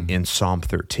in Psalm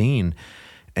 13.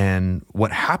 And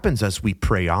what happens as we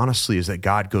pray honestly is that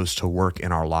God goes to work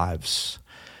in our lives.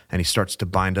 And he starts to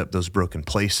bind up those broken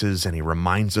places, and he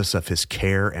reminds us of his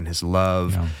care and his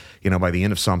love. Yeah. You know, by the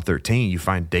end of Psalm 13, you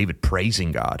find David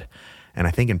praising God. And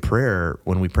I think in prayer,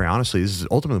 when we pray honestly, this is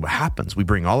ultimately what happens. We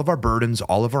bring all of our burdens,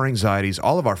 all of our anxieties,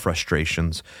 all of our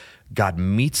frustrations. God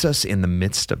meets us in the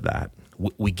midst of that.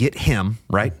 We get him,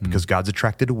 right? Because God's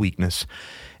attracted to weakness.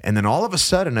 And then all of a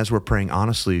sudden, as we're praying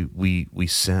honestly, we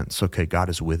sense, okay, God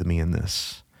is with me in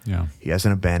this. Yeah. He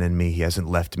hasn't abandoned me. He hasn't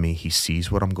left me. He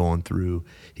sees what I'm going through.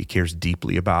 He cares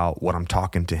deeply about what I'm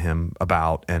talking to him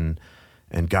about. And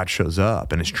God shows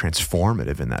up and is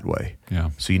transformative in that way.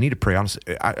 Yeah. So you need to pray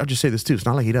honestly. I'll just say this too. It's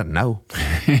not like he doesn't know.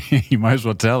 You might as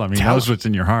well tell him. He knows what's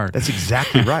in your heart. That's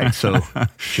exactly right. So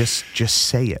just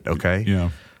say it, okay?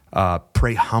 Yeah.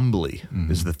 Pray humbly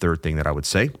is the third thing that I would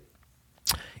say.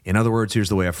 In other words, here's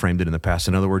the way I framed it in the past.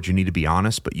 In other words, you need to be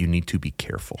honest, but you need to be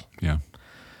careful. Yeah.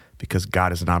 Because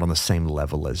God is not on the same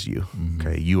level as you.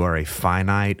 Okay, you are a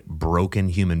finite, broken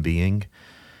human being,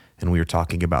 and we are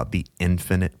talking about the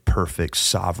infinite, perfect,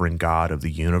 sovereign God of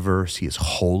the universe. He is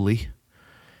holy.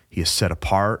 He is set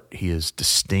apart. He is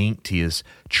distinct. He is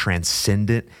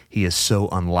transcendent. He is so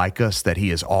unlike us that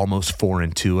he is almost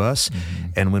foreign to us.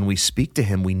 And when we speak to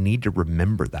him, we need to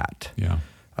remember that. Yeah.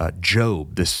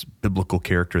 Job, this biblical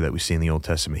character that we see in the Old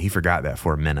Testament, he forgot that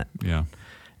for a minute. Yeah.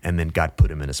 And then God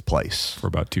put him in his place. For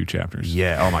about 2 chapters.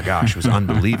 Yeah. Oh my gosh. It was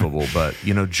unbelievable. But,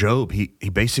 you know, Job, he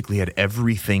basically had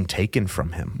everything taken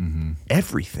from him.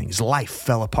 Everything. His life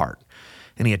fell apart.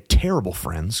 And he had terrible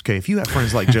friends. Okay. If you have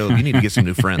friends like Job, you need to get some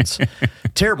new friends.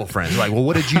 Terrible friends. Like, well,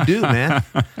 what did you do, man?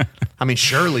 I mean,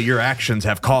 surely your actions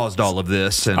have caused all of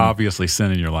this. And obviously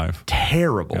sin in your life.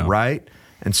 Terrible, right?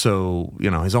 And so, you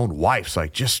know, his own wife's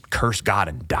like, just curse God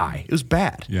and die. It was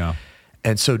bad. Yeah.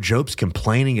 And so Job's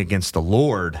complaining against the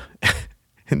Lord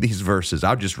in these verses.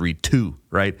 I'll just read 2,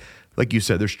 right? Like you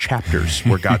said, there's chapters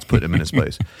where God's put him in his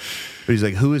place. But he's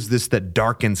like, who is this that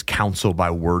darkens counsel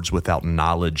by words without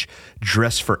knowledge?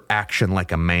 Dress for action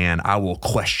like a man. I will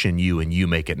question you and you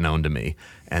make it known to me.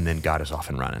 And then God is off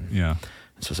and running. Yeah.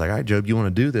 So it's like, all right, Job, you want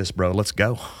to do this, bro? Let's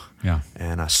go. Yeah.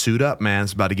 And suit up, man.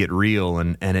 It's about to get real.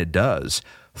 And it does.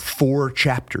 For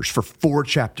 4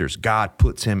 chapters, God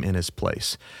puts him in his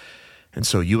place. And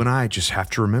so you and I just have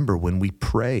to remember when we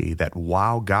pray that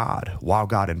while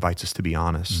God invites us to be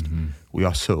honest, we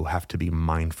also have to be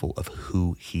mindful of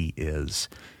who he is.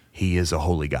 He is a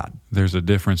holy God. There's a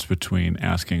difference between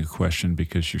asking a question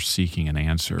because you're seeking an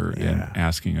answer and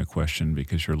asking a question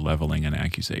because you're leveling an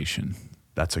accusation.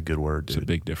 That's a good word, dude. It's a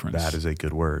big difference. That is a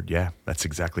good word. Yeah, that's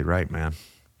exactly right, man.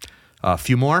 A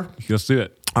few more? Let's do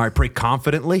it. All right, pray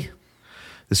confidently.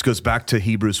 This goes back to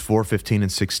Hebrews 4:15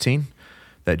 and 16,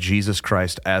 that Jesus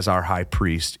Christ, as our high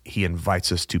priest, he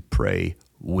invites us to pray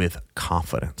with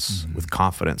confidence, with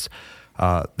confidence.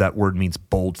 That word means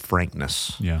bold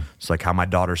frankness. Yeah. It's like how my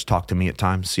daughters talk to me at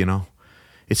times, you know?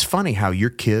 It's funny how your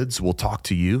kids will talk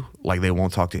to you like they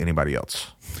won't talk to anybody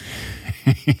else.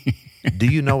 Do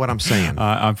you know what I'm saying?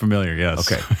 I'm familiar,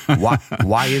 yes. Okay.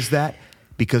 Why is that?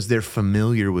 Because they're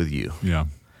familiar with you. Yeah.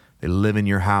 They live in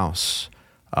your house.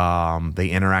 They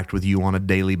interact with you on a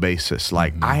daily basis.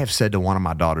 Like I have said to one of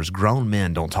my daughters, grown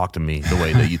men don't talk to me the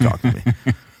way that you talk to me.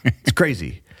 It's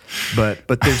crazy. But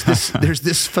there's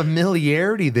this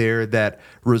familiarity there that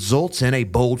results in a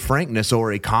bold frankness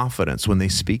or a confidence when they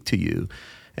speak to you.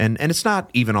 And it's not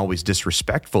even always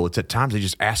disrespectful. It's at times they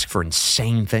just ask for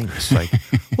insane things. Like,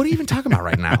 what are you even talking about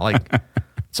right now? Like,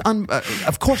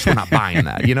 of course we're not buying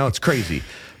that. You know, it's crazy.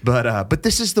 But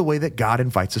this is the way that God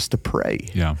invites us to pray.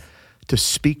 Yeah. To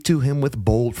speak to him with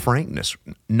bold frankness.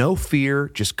 No fear,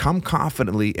 just come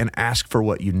confidently and ask for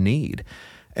what you need.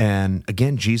 And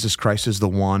again, Jesus Christ is the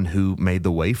one who made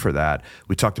the way for that.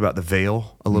 We talked about the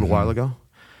veil a little while ago.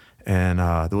 And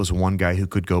there was one guy who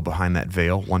could go behind that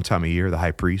veil one time a year, the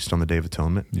high priest on the Day of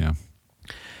Atonement. Yeah.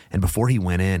 And before he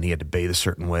went in, he had to bathe a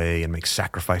certain way and make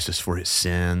sacrifices for his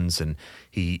sins. And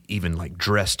he even like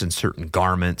dressed in certain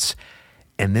garments.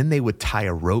 And then they would tie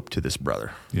a rope to this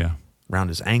brother. Yeah. Around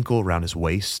his ankle, around his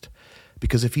waist.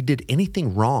 Because if he did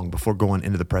anything wrong before going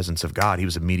into the presence of God, he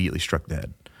was immediately struck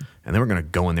dead. And they were going to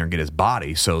go in there and get his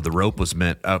body. So the rope was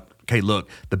meant, okay, look,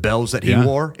 the bells that he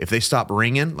wore, if they stop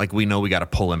ringing, like we know we got to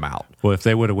pull him out. Well, if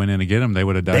they would have went in to get him, they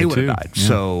would have died too. They would have died. Yeah.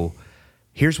 So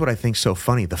here's what I think's so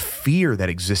funny. The fear that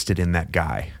existed in that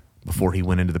guy before he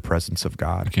went into the presence of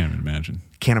God. I can't even imagine.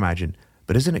 Can't imagine.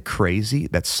 But isn't it crazy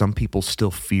that some people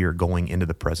still fear going into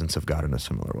the presence of God in a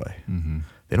similar way? Mm-hmm.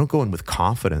 They don't go in with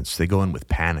confidence. They go in with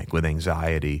panic, with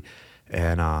anxiety.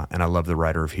 And I love the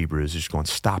writer of Hebrews just going,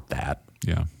 stop that.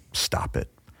 Yeah. Stop it.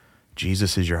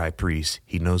 Jesus is your high priest.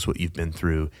 He knows what you've been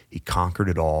through. He conquered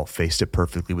it all, faced it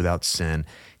perfectly without sin.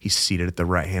 He's seated at the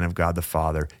right hand of God the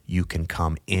Father. You can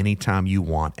come anytime you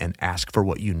want and ask for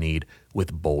what you need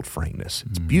with bold frankness.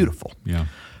 It's beautiful. Yeah.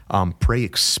 Pray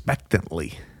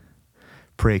expectantly.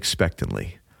 Pray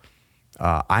expectantly.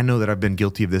 I know that I've been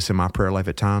guilty of this in my prayer life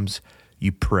at times.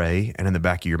 You pray, and in the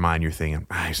back of your mind, you're thinking,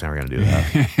 he's never going to do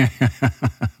that.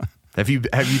 Have you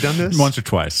done this? Once or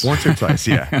twice. Once or twice,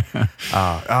 yeah.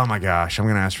 Oh my gosh, I'm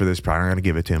going to ask for this, probably not going to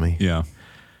give it to me. Yeah.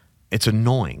 It's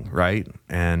annoying, right?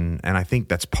 And I think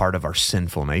that's part of our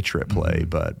sinful nature at play,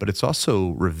 but it's also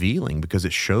revealing because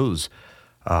it shows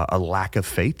a lack of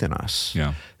faith in us.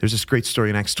 Yeah. There's this great story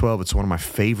in Acts 12. It's one of my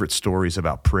favorite stories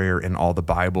about prayer in all the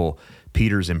Bible.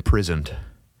 Peter's imprisoned,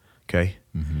 okay?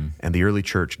 Mm-hmm. And the early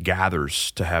church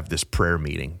gathers to have this prayer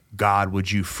meeting. God,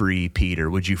 would you free Peter?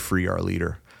 Would you free our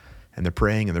leader? And they're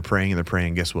praying and they're praying and they're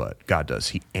praying. Guess what? God does.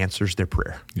 He answers their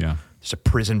prayer. Yeah. There's a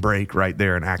prison break right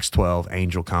there in Acts 12.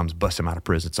 Angel comes, busts him out of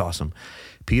prison. It's awesome.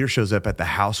 Peter shows up at the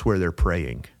house where they're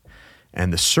praying.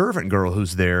 And the servant girl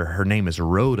who's there, her name is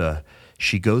Rhoda.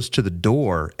 She goes to the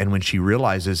door, and when she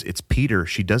realizes it's Peter,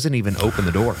 she doesn't even open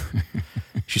the door.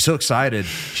 She's so excited.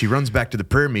 She runs back to the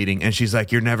prayer meeting, and she's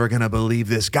like, you're never going to believe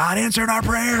this. God answered our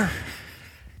prayer.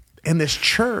 And this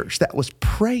church that was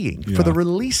praying for the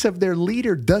release of their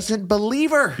leader doesn't believe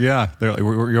her. Yeah,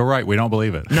 you're right. We don't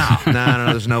believe it. No.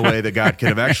 There's no way that God could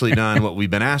have actually done what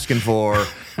we've been asking for.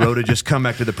 Rhoda just come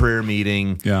back to the prayer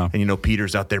meeting. Yeah. And,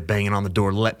 Peter's out there banging on the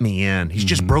door, let me in. He's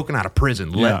just broken out of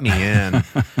prison. Let me in.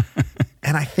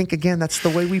 And I think, again, that's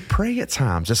the way we pray at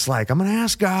times. It's like, I'm going to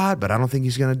ask God, but I don't think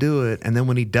he's going to do it. And then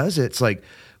when he does it, it's like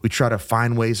we try to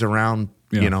find ways around,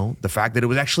 the fact that it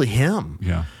was actually him.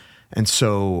 Yeah. And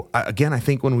so, again, I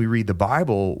think when we read the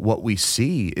Bible, what we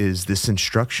see is this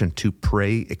instruction to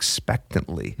pray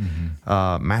expectantly.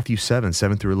 Mm-hmm. Matthew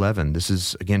 7:7-11, this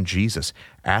is, again, Jesus.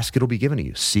 Ask, it'll be given to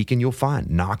you. Seek, and you'll find.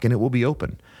 Knock, and it will be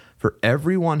open. For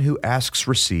everyone who asks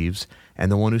receives,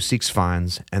 and the one who seeks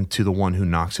finds, and to the one who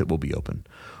knocks it will be open.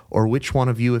 Or which one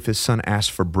of you, if his son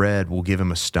asks for bread, will give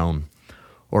him a stone?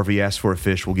 Or if he asks for a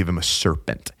fish, will give him a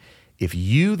serpent? If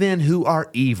you then who are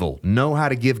evil know how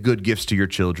to give good gifts to your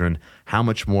children, how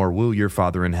much more will your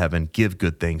Father in heaven give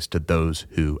good things to those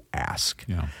who ask?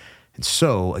 Yeah. And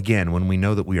so, again, when we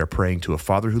know that we are praying to a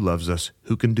Father who loves us,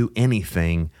 who can do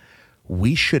anything,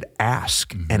 we should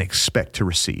ask and expect to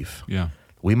receive. Yeah.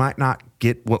 We might not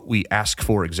get what we ask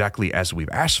for exactly as we've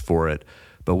asked for it,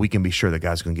 but we can be sure that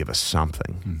God's going to give us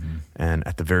something. And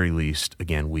at the very least,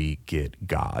 again, we get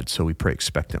God. So we pray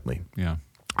expectantly. Yeah.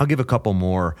 I'll give a couple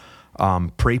more.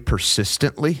 Pray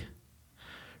persistently.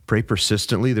 Pray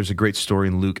persistently. There's a great story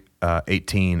in Luke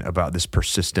 18 about this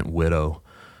persistent widow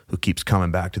who keeps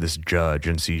coming back to this judge,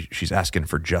 and she's asking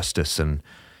for justice, and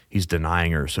he's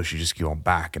denying her. So she just keeps going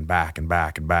back and back and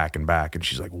back and back and back, and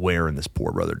she's like wearing this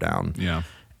poor brother down. Yeah.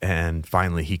 And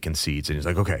finally he concedes, and he's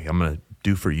like, okay, I'm going to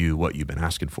do for you what you've been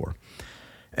asking for.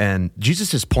 And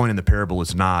Jesus' point in the parable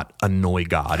is not annoy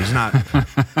God. He's not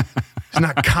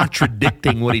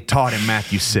contradicting what he taught in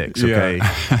Matthew 6, okay?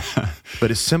 Yeah. But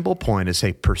his simple point is,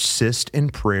 hey, persist in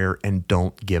prayer and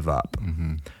don't give up.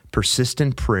 Persist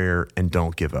in prayer and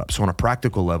don't give up. So on a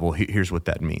practical level, here's what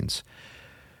that means.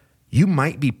 You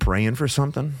might be praying for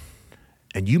something,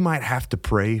 and you might have to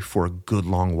pray for a good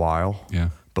long while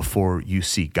before you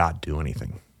see God do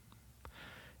anything.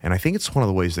 And I think it's one of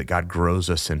the ways that God grows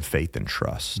us in faith and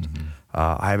trust.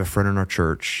 I have a friend in our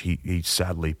church. He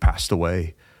sadly passed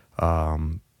away, a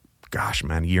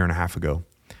year and a half ago.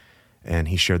 And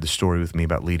he shared the story with me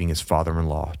about leading his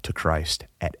father-in-law to Christ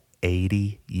at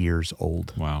 80 years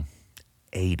old. Wow.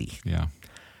 80. Yeah.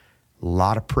 A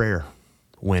lot of prayer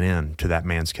went into that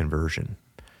man's conversion.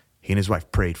 He and his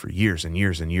wife prayed for years and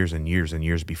years and years and years and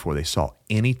years before they saw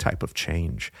any type of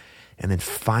change. And then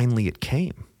finally it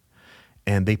came.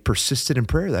 And they persisted in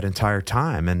prayer that entire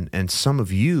time. And some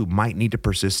of you might need to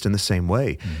persist in the same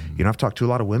way. You know, I've talked to a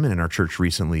lot of women in our church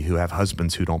recently who have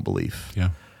husbands who don't believe. Yeah.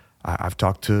 I've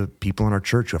talked to people in our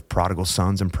church who have prodigal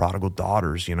sons and prodigal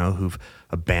daughters, you know, who've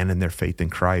abandoned their faith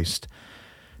in Christ.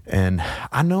 And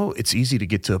I know it's easy to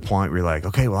get to a point where you're like,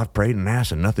 okay, well, I've prayed and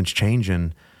asked and nothing's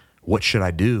changing. What should I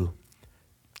do?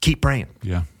 Keep praying.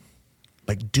 Yeah.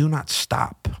 Like, do not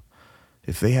stop.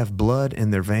 If they have blood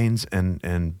in their veins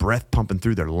and breath pumping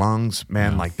through their lungs,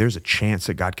 man, like there's a chance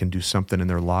that God can do something in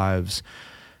their lives.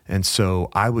 And so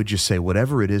I would just say,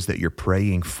 whatever it is that you're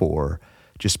praying for,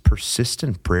 just persist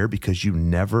in prayer because you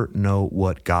never know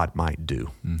what God might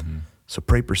do. So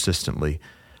pray persistently.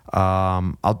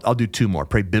 I'll do two more.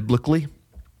 Pray biblically.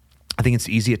 I think it's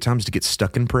easy at times to get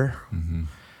stuck in prayer.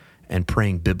 And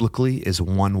praying biblically is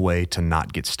one way to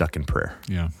not get stuck in prayer.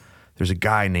 Yeah. There's a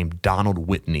guy named Donald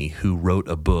Whitney who wrote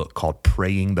a book called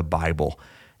Praying the Bible,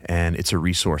 and it's a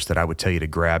resource that I would tell you to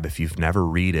grab if you've never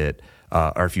read it,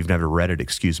 or if you've never read it,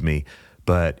 excuse me.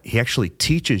 But he actually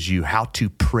teaches you how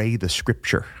to pray the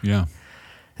scripture. Yeah.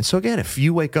 And so again, if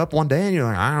you wake up one day and you're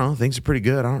like, I don't know, things are pretty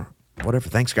good. Whatever,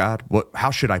 thanks God. How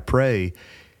should I pray?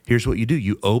 Here's what you do.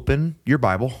 You open your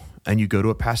Bible and you go to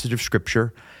a passage of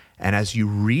scripture, and as you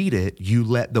read it, you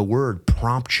let the word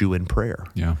prompt you in prayer.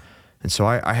 Yeah. And so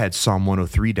I had Psalm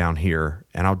 103 down here,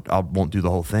 and I won't do the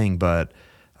whole thing, but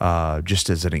just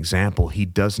as an example, he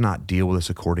does not deal with us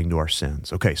according to our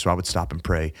sins. Okay, so I would stop and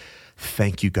pray,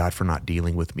 thank you, God, for not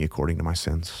dealing with me according to my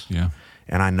sins. Yeah.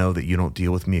 And I know that you don't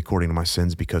deal with me according to my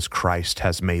sins because Christ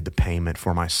has made the payment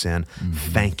for my sin.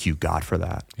 Thank you, God, for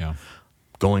that. Yeah.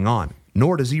 Going on,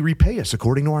 nor does he repay us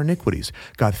according to our iniquities.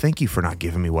 God, thank you for not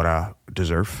giving me what I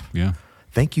deserve. Yeah.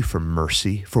 Thank you for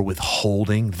mercy, for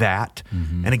withholding that.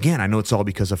 And again, I know it's all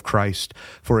because of Christ.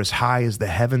 For as high as the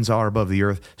heavens are above the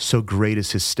earth, so great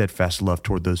is his steadfast love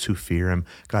toward those who fear him.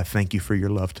 God, thank you for your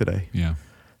love today. Yeah.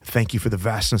 Thank you for the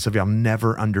vastness of you. I'll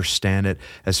never understand it.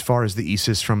 As far as the east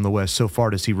is from the west, so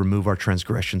far does he remove our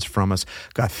transgressions from us.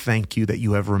 God, thank you that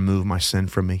you have removed my sin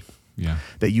from me. Yeah.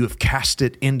 That you have cast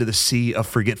it into the sea of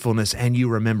forgetfulness and you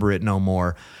remember it no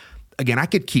more. Again, I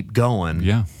could keep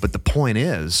going, but the point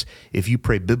is, if you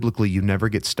pray biblically, you never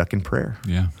get stuck in prayer.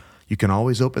 Yeah. You can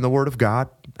always open the Word of God,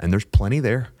 and there's plenty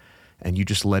there, and you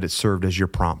just let it serve as your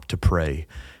prompt to pray.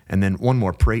 And then one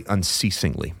more, pray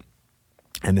unceasingly.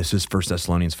 And this is 1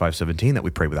 Thessalonians 5:17, that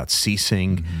we pray without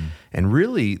ceasing. And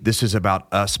really, this is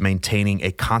about us maintaining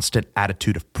a constant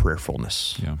attitude of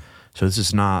prayerfulness. Yeah. So this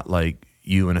is not like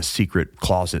you in a secret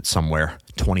closet somewhere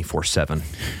 24/7.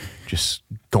 Just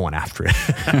going after it.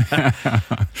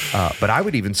 But I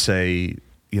would even say,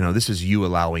 this is you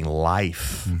allowing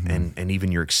life and even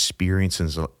your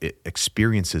experiences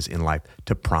in life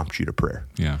to prompt you to prayer.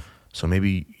 Yeah. So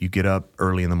maybe you get up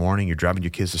early in the morning, you're driving your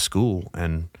kids to school,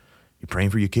 and you're praying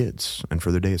for your kids and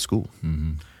for their day at school.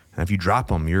 And if you drop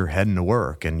them, you're heading to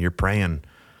work, and you're praying,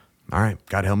 all right,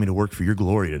 God, help me to work for your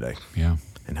glory today. Yeah.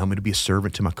 and help me to be a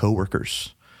servant to my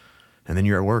coworkers. And then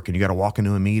you're at work and you got to walk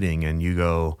into a meeting and you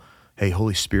go, hey,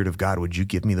 Holy Spirit of God, would you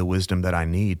give me the wisdom that I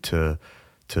need to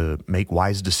make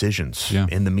wise decisions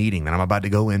in the meeting that I'm about to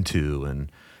go into?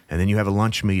 And then you have a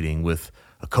lunch meeting with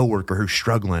a coworker who's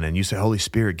struggling, and you say, Holy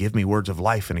Spirit, give me words of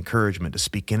life and encouragement to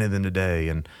speak into them today.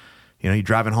 And you're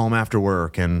driving home after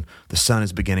work and the sun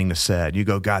is beginning to set. You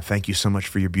go, God, thank you so much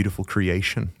for your beautiful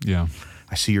creation. Yeah.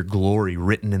 I see your glory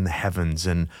written in the heavens,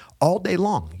 and all day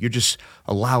long, you're just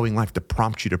allowing life to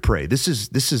prompt you to pray. This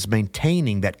is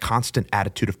maintaining that constant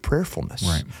attitude of prayerfulness.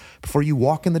 Right. Before you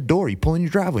walk in the door, you pull in your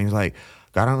driveway, and you're like,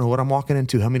 God, I don't know what I'm walking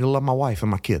into. Help me to love my wife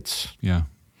and my kids. Yeah.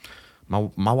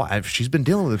 My wife, she's been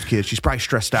dealing with kids. She's probably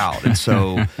stressed out. And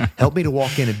so help me to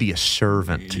walk in and be a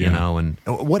servant, and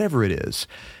whatever it is.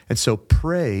 And so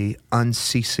pray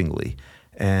unceasingly.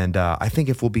 And I think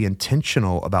if we'll be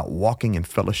intentional about walking in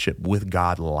fellowship with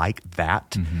God like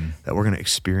that, that we're going to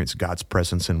experience God's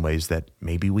presence in ways that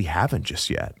maybe we haven't just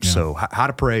yet. Yeah. So how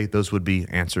to pray, those would be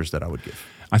answers that I would give.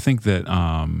 I think that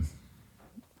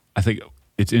I think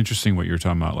it's interesting what you're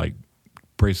talking about, like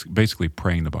basically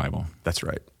praying the Bible. That's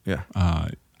right. Yeah.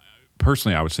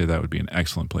 Personally, I would say that would be an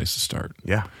excellent place to start.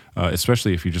 Yeah.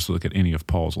 Especially if you just look at any of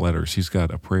Paul's letters, he's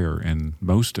got a prayer in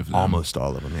most of them. Almost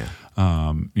all of them,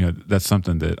 yeah. That's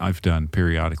something that I've done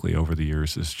periodically over the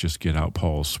years, is just get out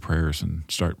Paul's prayers and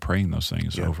start praying those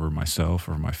things over myself,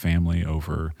 over my family,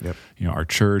 over our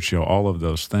church, all of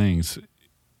those things.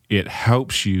 It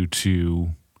helps you to,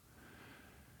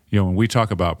 when we talk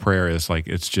about prayer,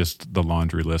 it's just the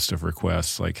laundry list of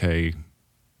requests, like, hey,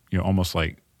 almost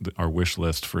like our wish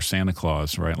list for Santa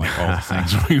Claus, right? Like all the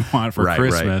things we want for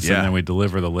Christmas, and then we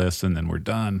deliver the list, and then we're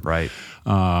done. Right.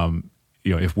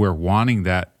 If we're wanting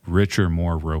that richer,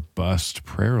 more robust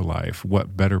prayer life,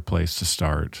 what better place to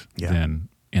start than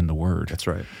in the Word? That's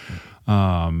right.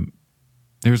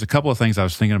 There's a couple of things I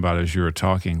was thinking about as you were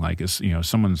talking. Like,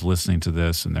 someone's listening to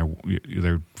this and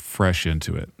they're fresh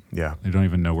into it. Yeah. They don't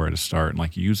even know where to start. And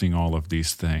like using all of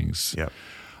these things. Yeah.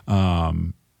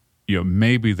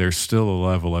 Maybe there's still a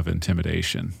level of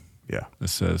intimidation that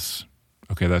says,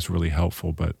 okay, that's really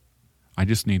helpful, but I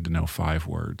just need to know 5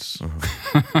 words.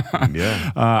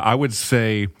 Yeah. I would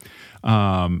say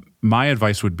my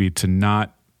advice would be to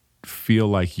not feel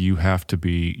like you have to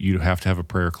have a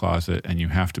prayer closet, and you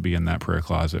have to be in that prayer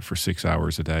closet for 6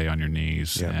 hours a day on your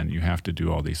knees, and you have to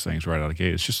do all these things right out of the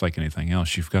gate. It's just like anything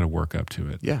else. You've got to work up to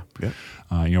it. Yeah. Yeah.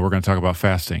 We're going to talk about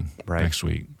fasting next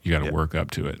week. You got to work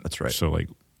up to it. That's right. So like,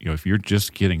 if you're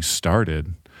just getting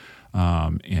started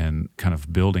in kind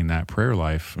of building that prayer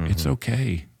life, it's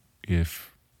okay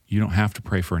if you don't have to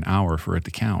pray for an hour for it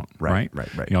to count, right?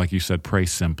 Right. Like you said, pray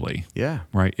simply. Yeah.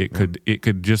 Right? It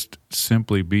could just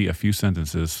simply be a few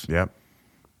sentences. Yep.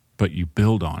 But you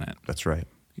build on it. That's right.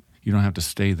 You don't have to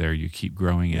stay there. You keep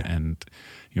growing it. And,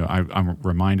 I'm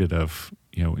reminded of,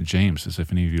 James says,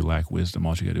 if any of you lack wisdom,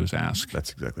 all you got to do is ask.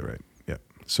 That's exactly right. Yeah.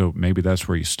 So maybe that's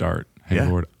where you start. Hey,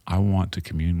 Lord, I want to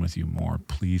commune with you more.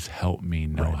 Please help me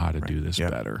know how to do this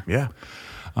better. Yeah.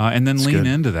 And then lean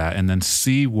into that, and then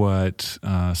see what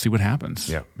happens.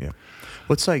 Yeah. Yeah.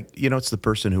 Well, it's like, it's the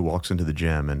person who walks into the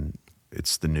gym and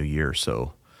it's the new year.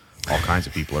 So all kinds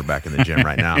of people are back in the gym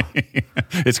right now.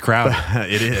 It's crowded.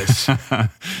 It is.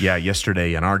 Yeah.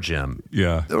 Yesterday in our gym,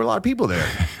 there were a lot of people there.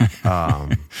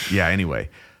 Anyway,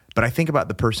 but I think about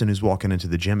the person who's walking into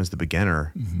the gym as the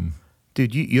beginner.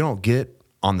 Dude, you don't get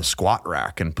on the squat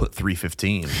rack and put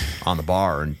 315 on the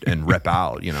bar and rep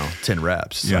out, 10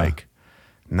 reps. It's like,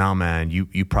 no, man,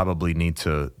 you probably need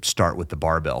to start with the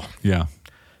barbell. Yeah.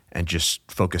 And just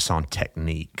focus on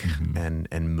technique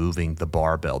and moving the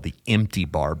barbell, the empty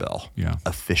barbell,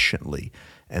 efficiently.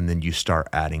 And then you start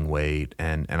adding weight.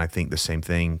 And I think the same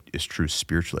thing is true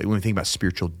spiritually. When we think about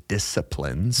spiritual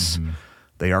disciplines,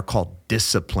 they are called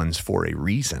disciplines for a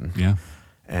reason. Yeah.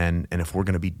 And if we're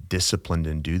going to be disciplined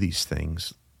and do these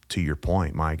things, to your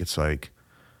point, Mike, it's like,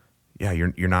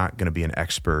 you're not going to be an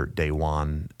expert day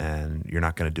one, and you're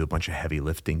not going to do a bunch of heavy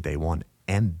lifting day one,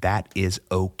 and that is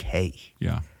okay.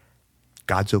 Yeah.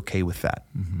 God's okay with that.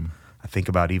 I think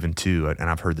about even too, and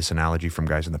I've heard this analogy from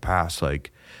guys in the past,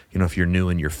 like, if you're new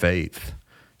in your faith,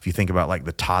 if you think about like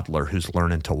the toddler who's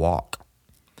learning to walk,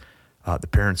 the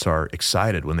parents are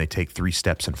excited when they take 3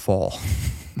 steps and fall.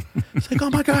 It's like, oh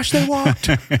my gosh, they walked.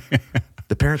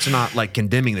 The parents are not like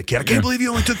condemning the kid. I can't believe you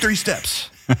only took 3 steps.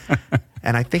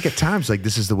 And I think at times, like,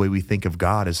 this is the way we think of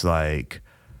God, is like,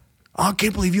 oh, I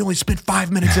can't believe you only spent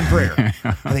 5 minutes in prayer.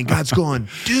 I think God's going,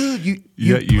 dude,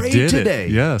 you prayed did today.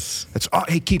 It. Yes.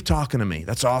 Hey, keep talking to me.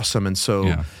 That's awesome. And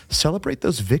so celebrate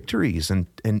those victories and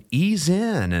ease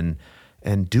in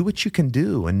and do what you can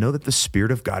do, and know that the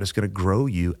Spirit of God is going to grow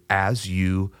you as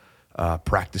you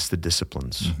practice the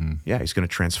disciplines. Mm-hmm. Yeah, He's going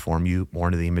to transform you more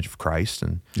into the image of Christ,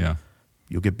 and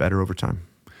you'll get better over time.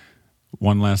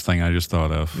 One last thing I just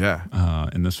thought of, Yeah.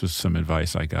 And this was some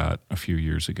advice I got a few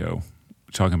years ago,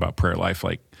 talking about prayer life.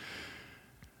 Like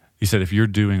he said, if you're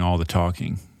doing all the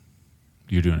talking,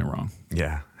 you're doing it wrong.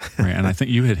 Yeah. Right? And I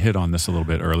think you had hit on this a little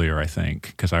bit earlier, I think,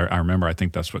 because I remember, I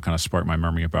think that's what kind of sparked my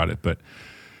memory about it. But,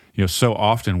 so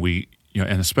often we,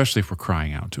 and especially if we're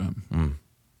crying out to Him,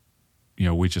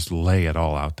 we just lay it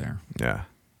all out there. Yeah.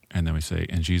 And then we say,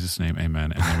 in Jesus' name,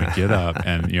 amen. And then we get up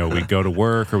and, we go to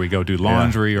work, or we go do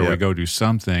laundry, or we go do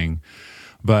something.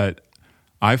 But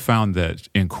I found that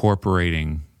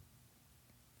incorporating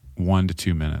 1 to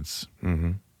 2 minutes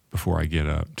before I get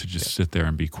up to just sit there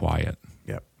and be quiet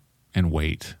and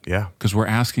wait. Yeah. Because we're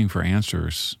asking for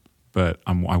answers, but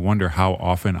I wonder how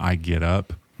often I get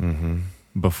up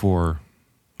before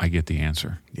I get the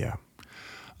answer. Yeah.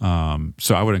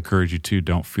 So I would encourage you to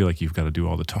don't feel like you've got to do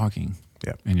all the talking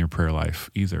in your prayer life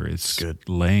either. It's good.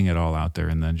 Laying it all out there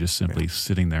and then just simply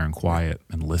sitting there in quiet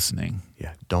and listening.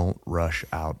 Yeah. Don't rush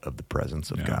out of the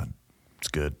presence of God. It's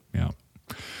good. Yeah.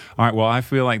 All right. Well, I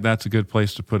feel like that's a good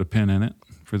place to put a pin in it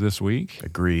for this week.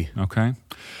 Agree. Okay.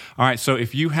 All right. So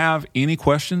if you have any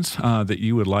questions that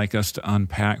you would like us to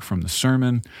unpack from the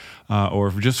sermon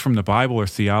or just from the Bible or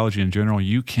theology in general,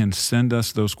 you can send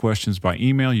us those questions by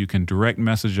email. You can direct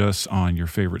message us on your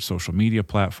favorite social media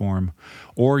platform,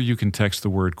 or you can text the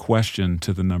word question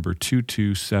to the number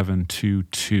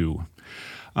 22722.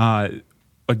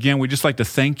 Again, we'd just like to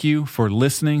thank you for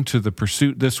listening to The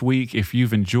Pursuit this week. If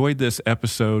you've enjoyed this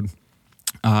episode,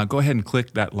 go ahead and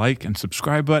click that like and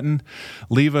subscribe button.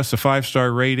 Leave us a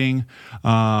 5-star rating.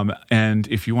 And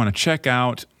if you want to check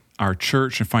out our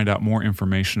church and find out more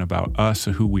information about us,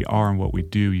 who we are and what we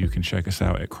do, you can check us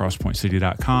out at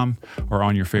crosspointcity.com or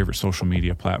on your favorite social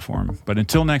media platform. But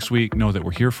until next week, know that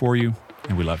we're here for you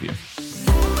and we love you.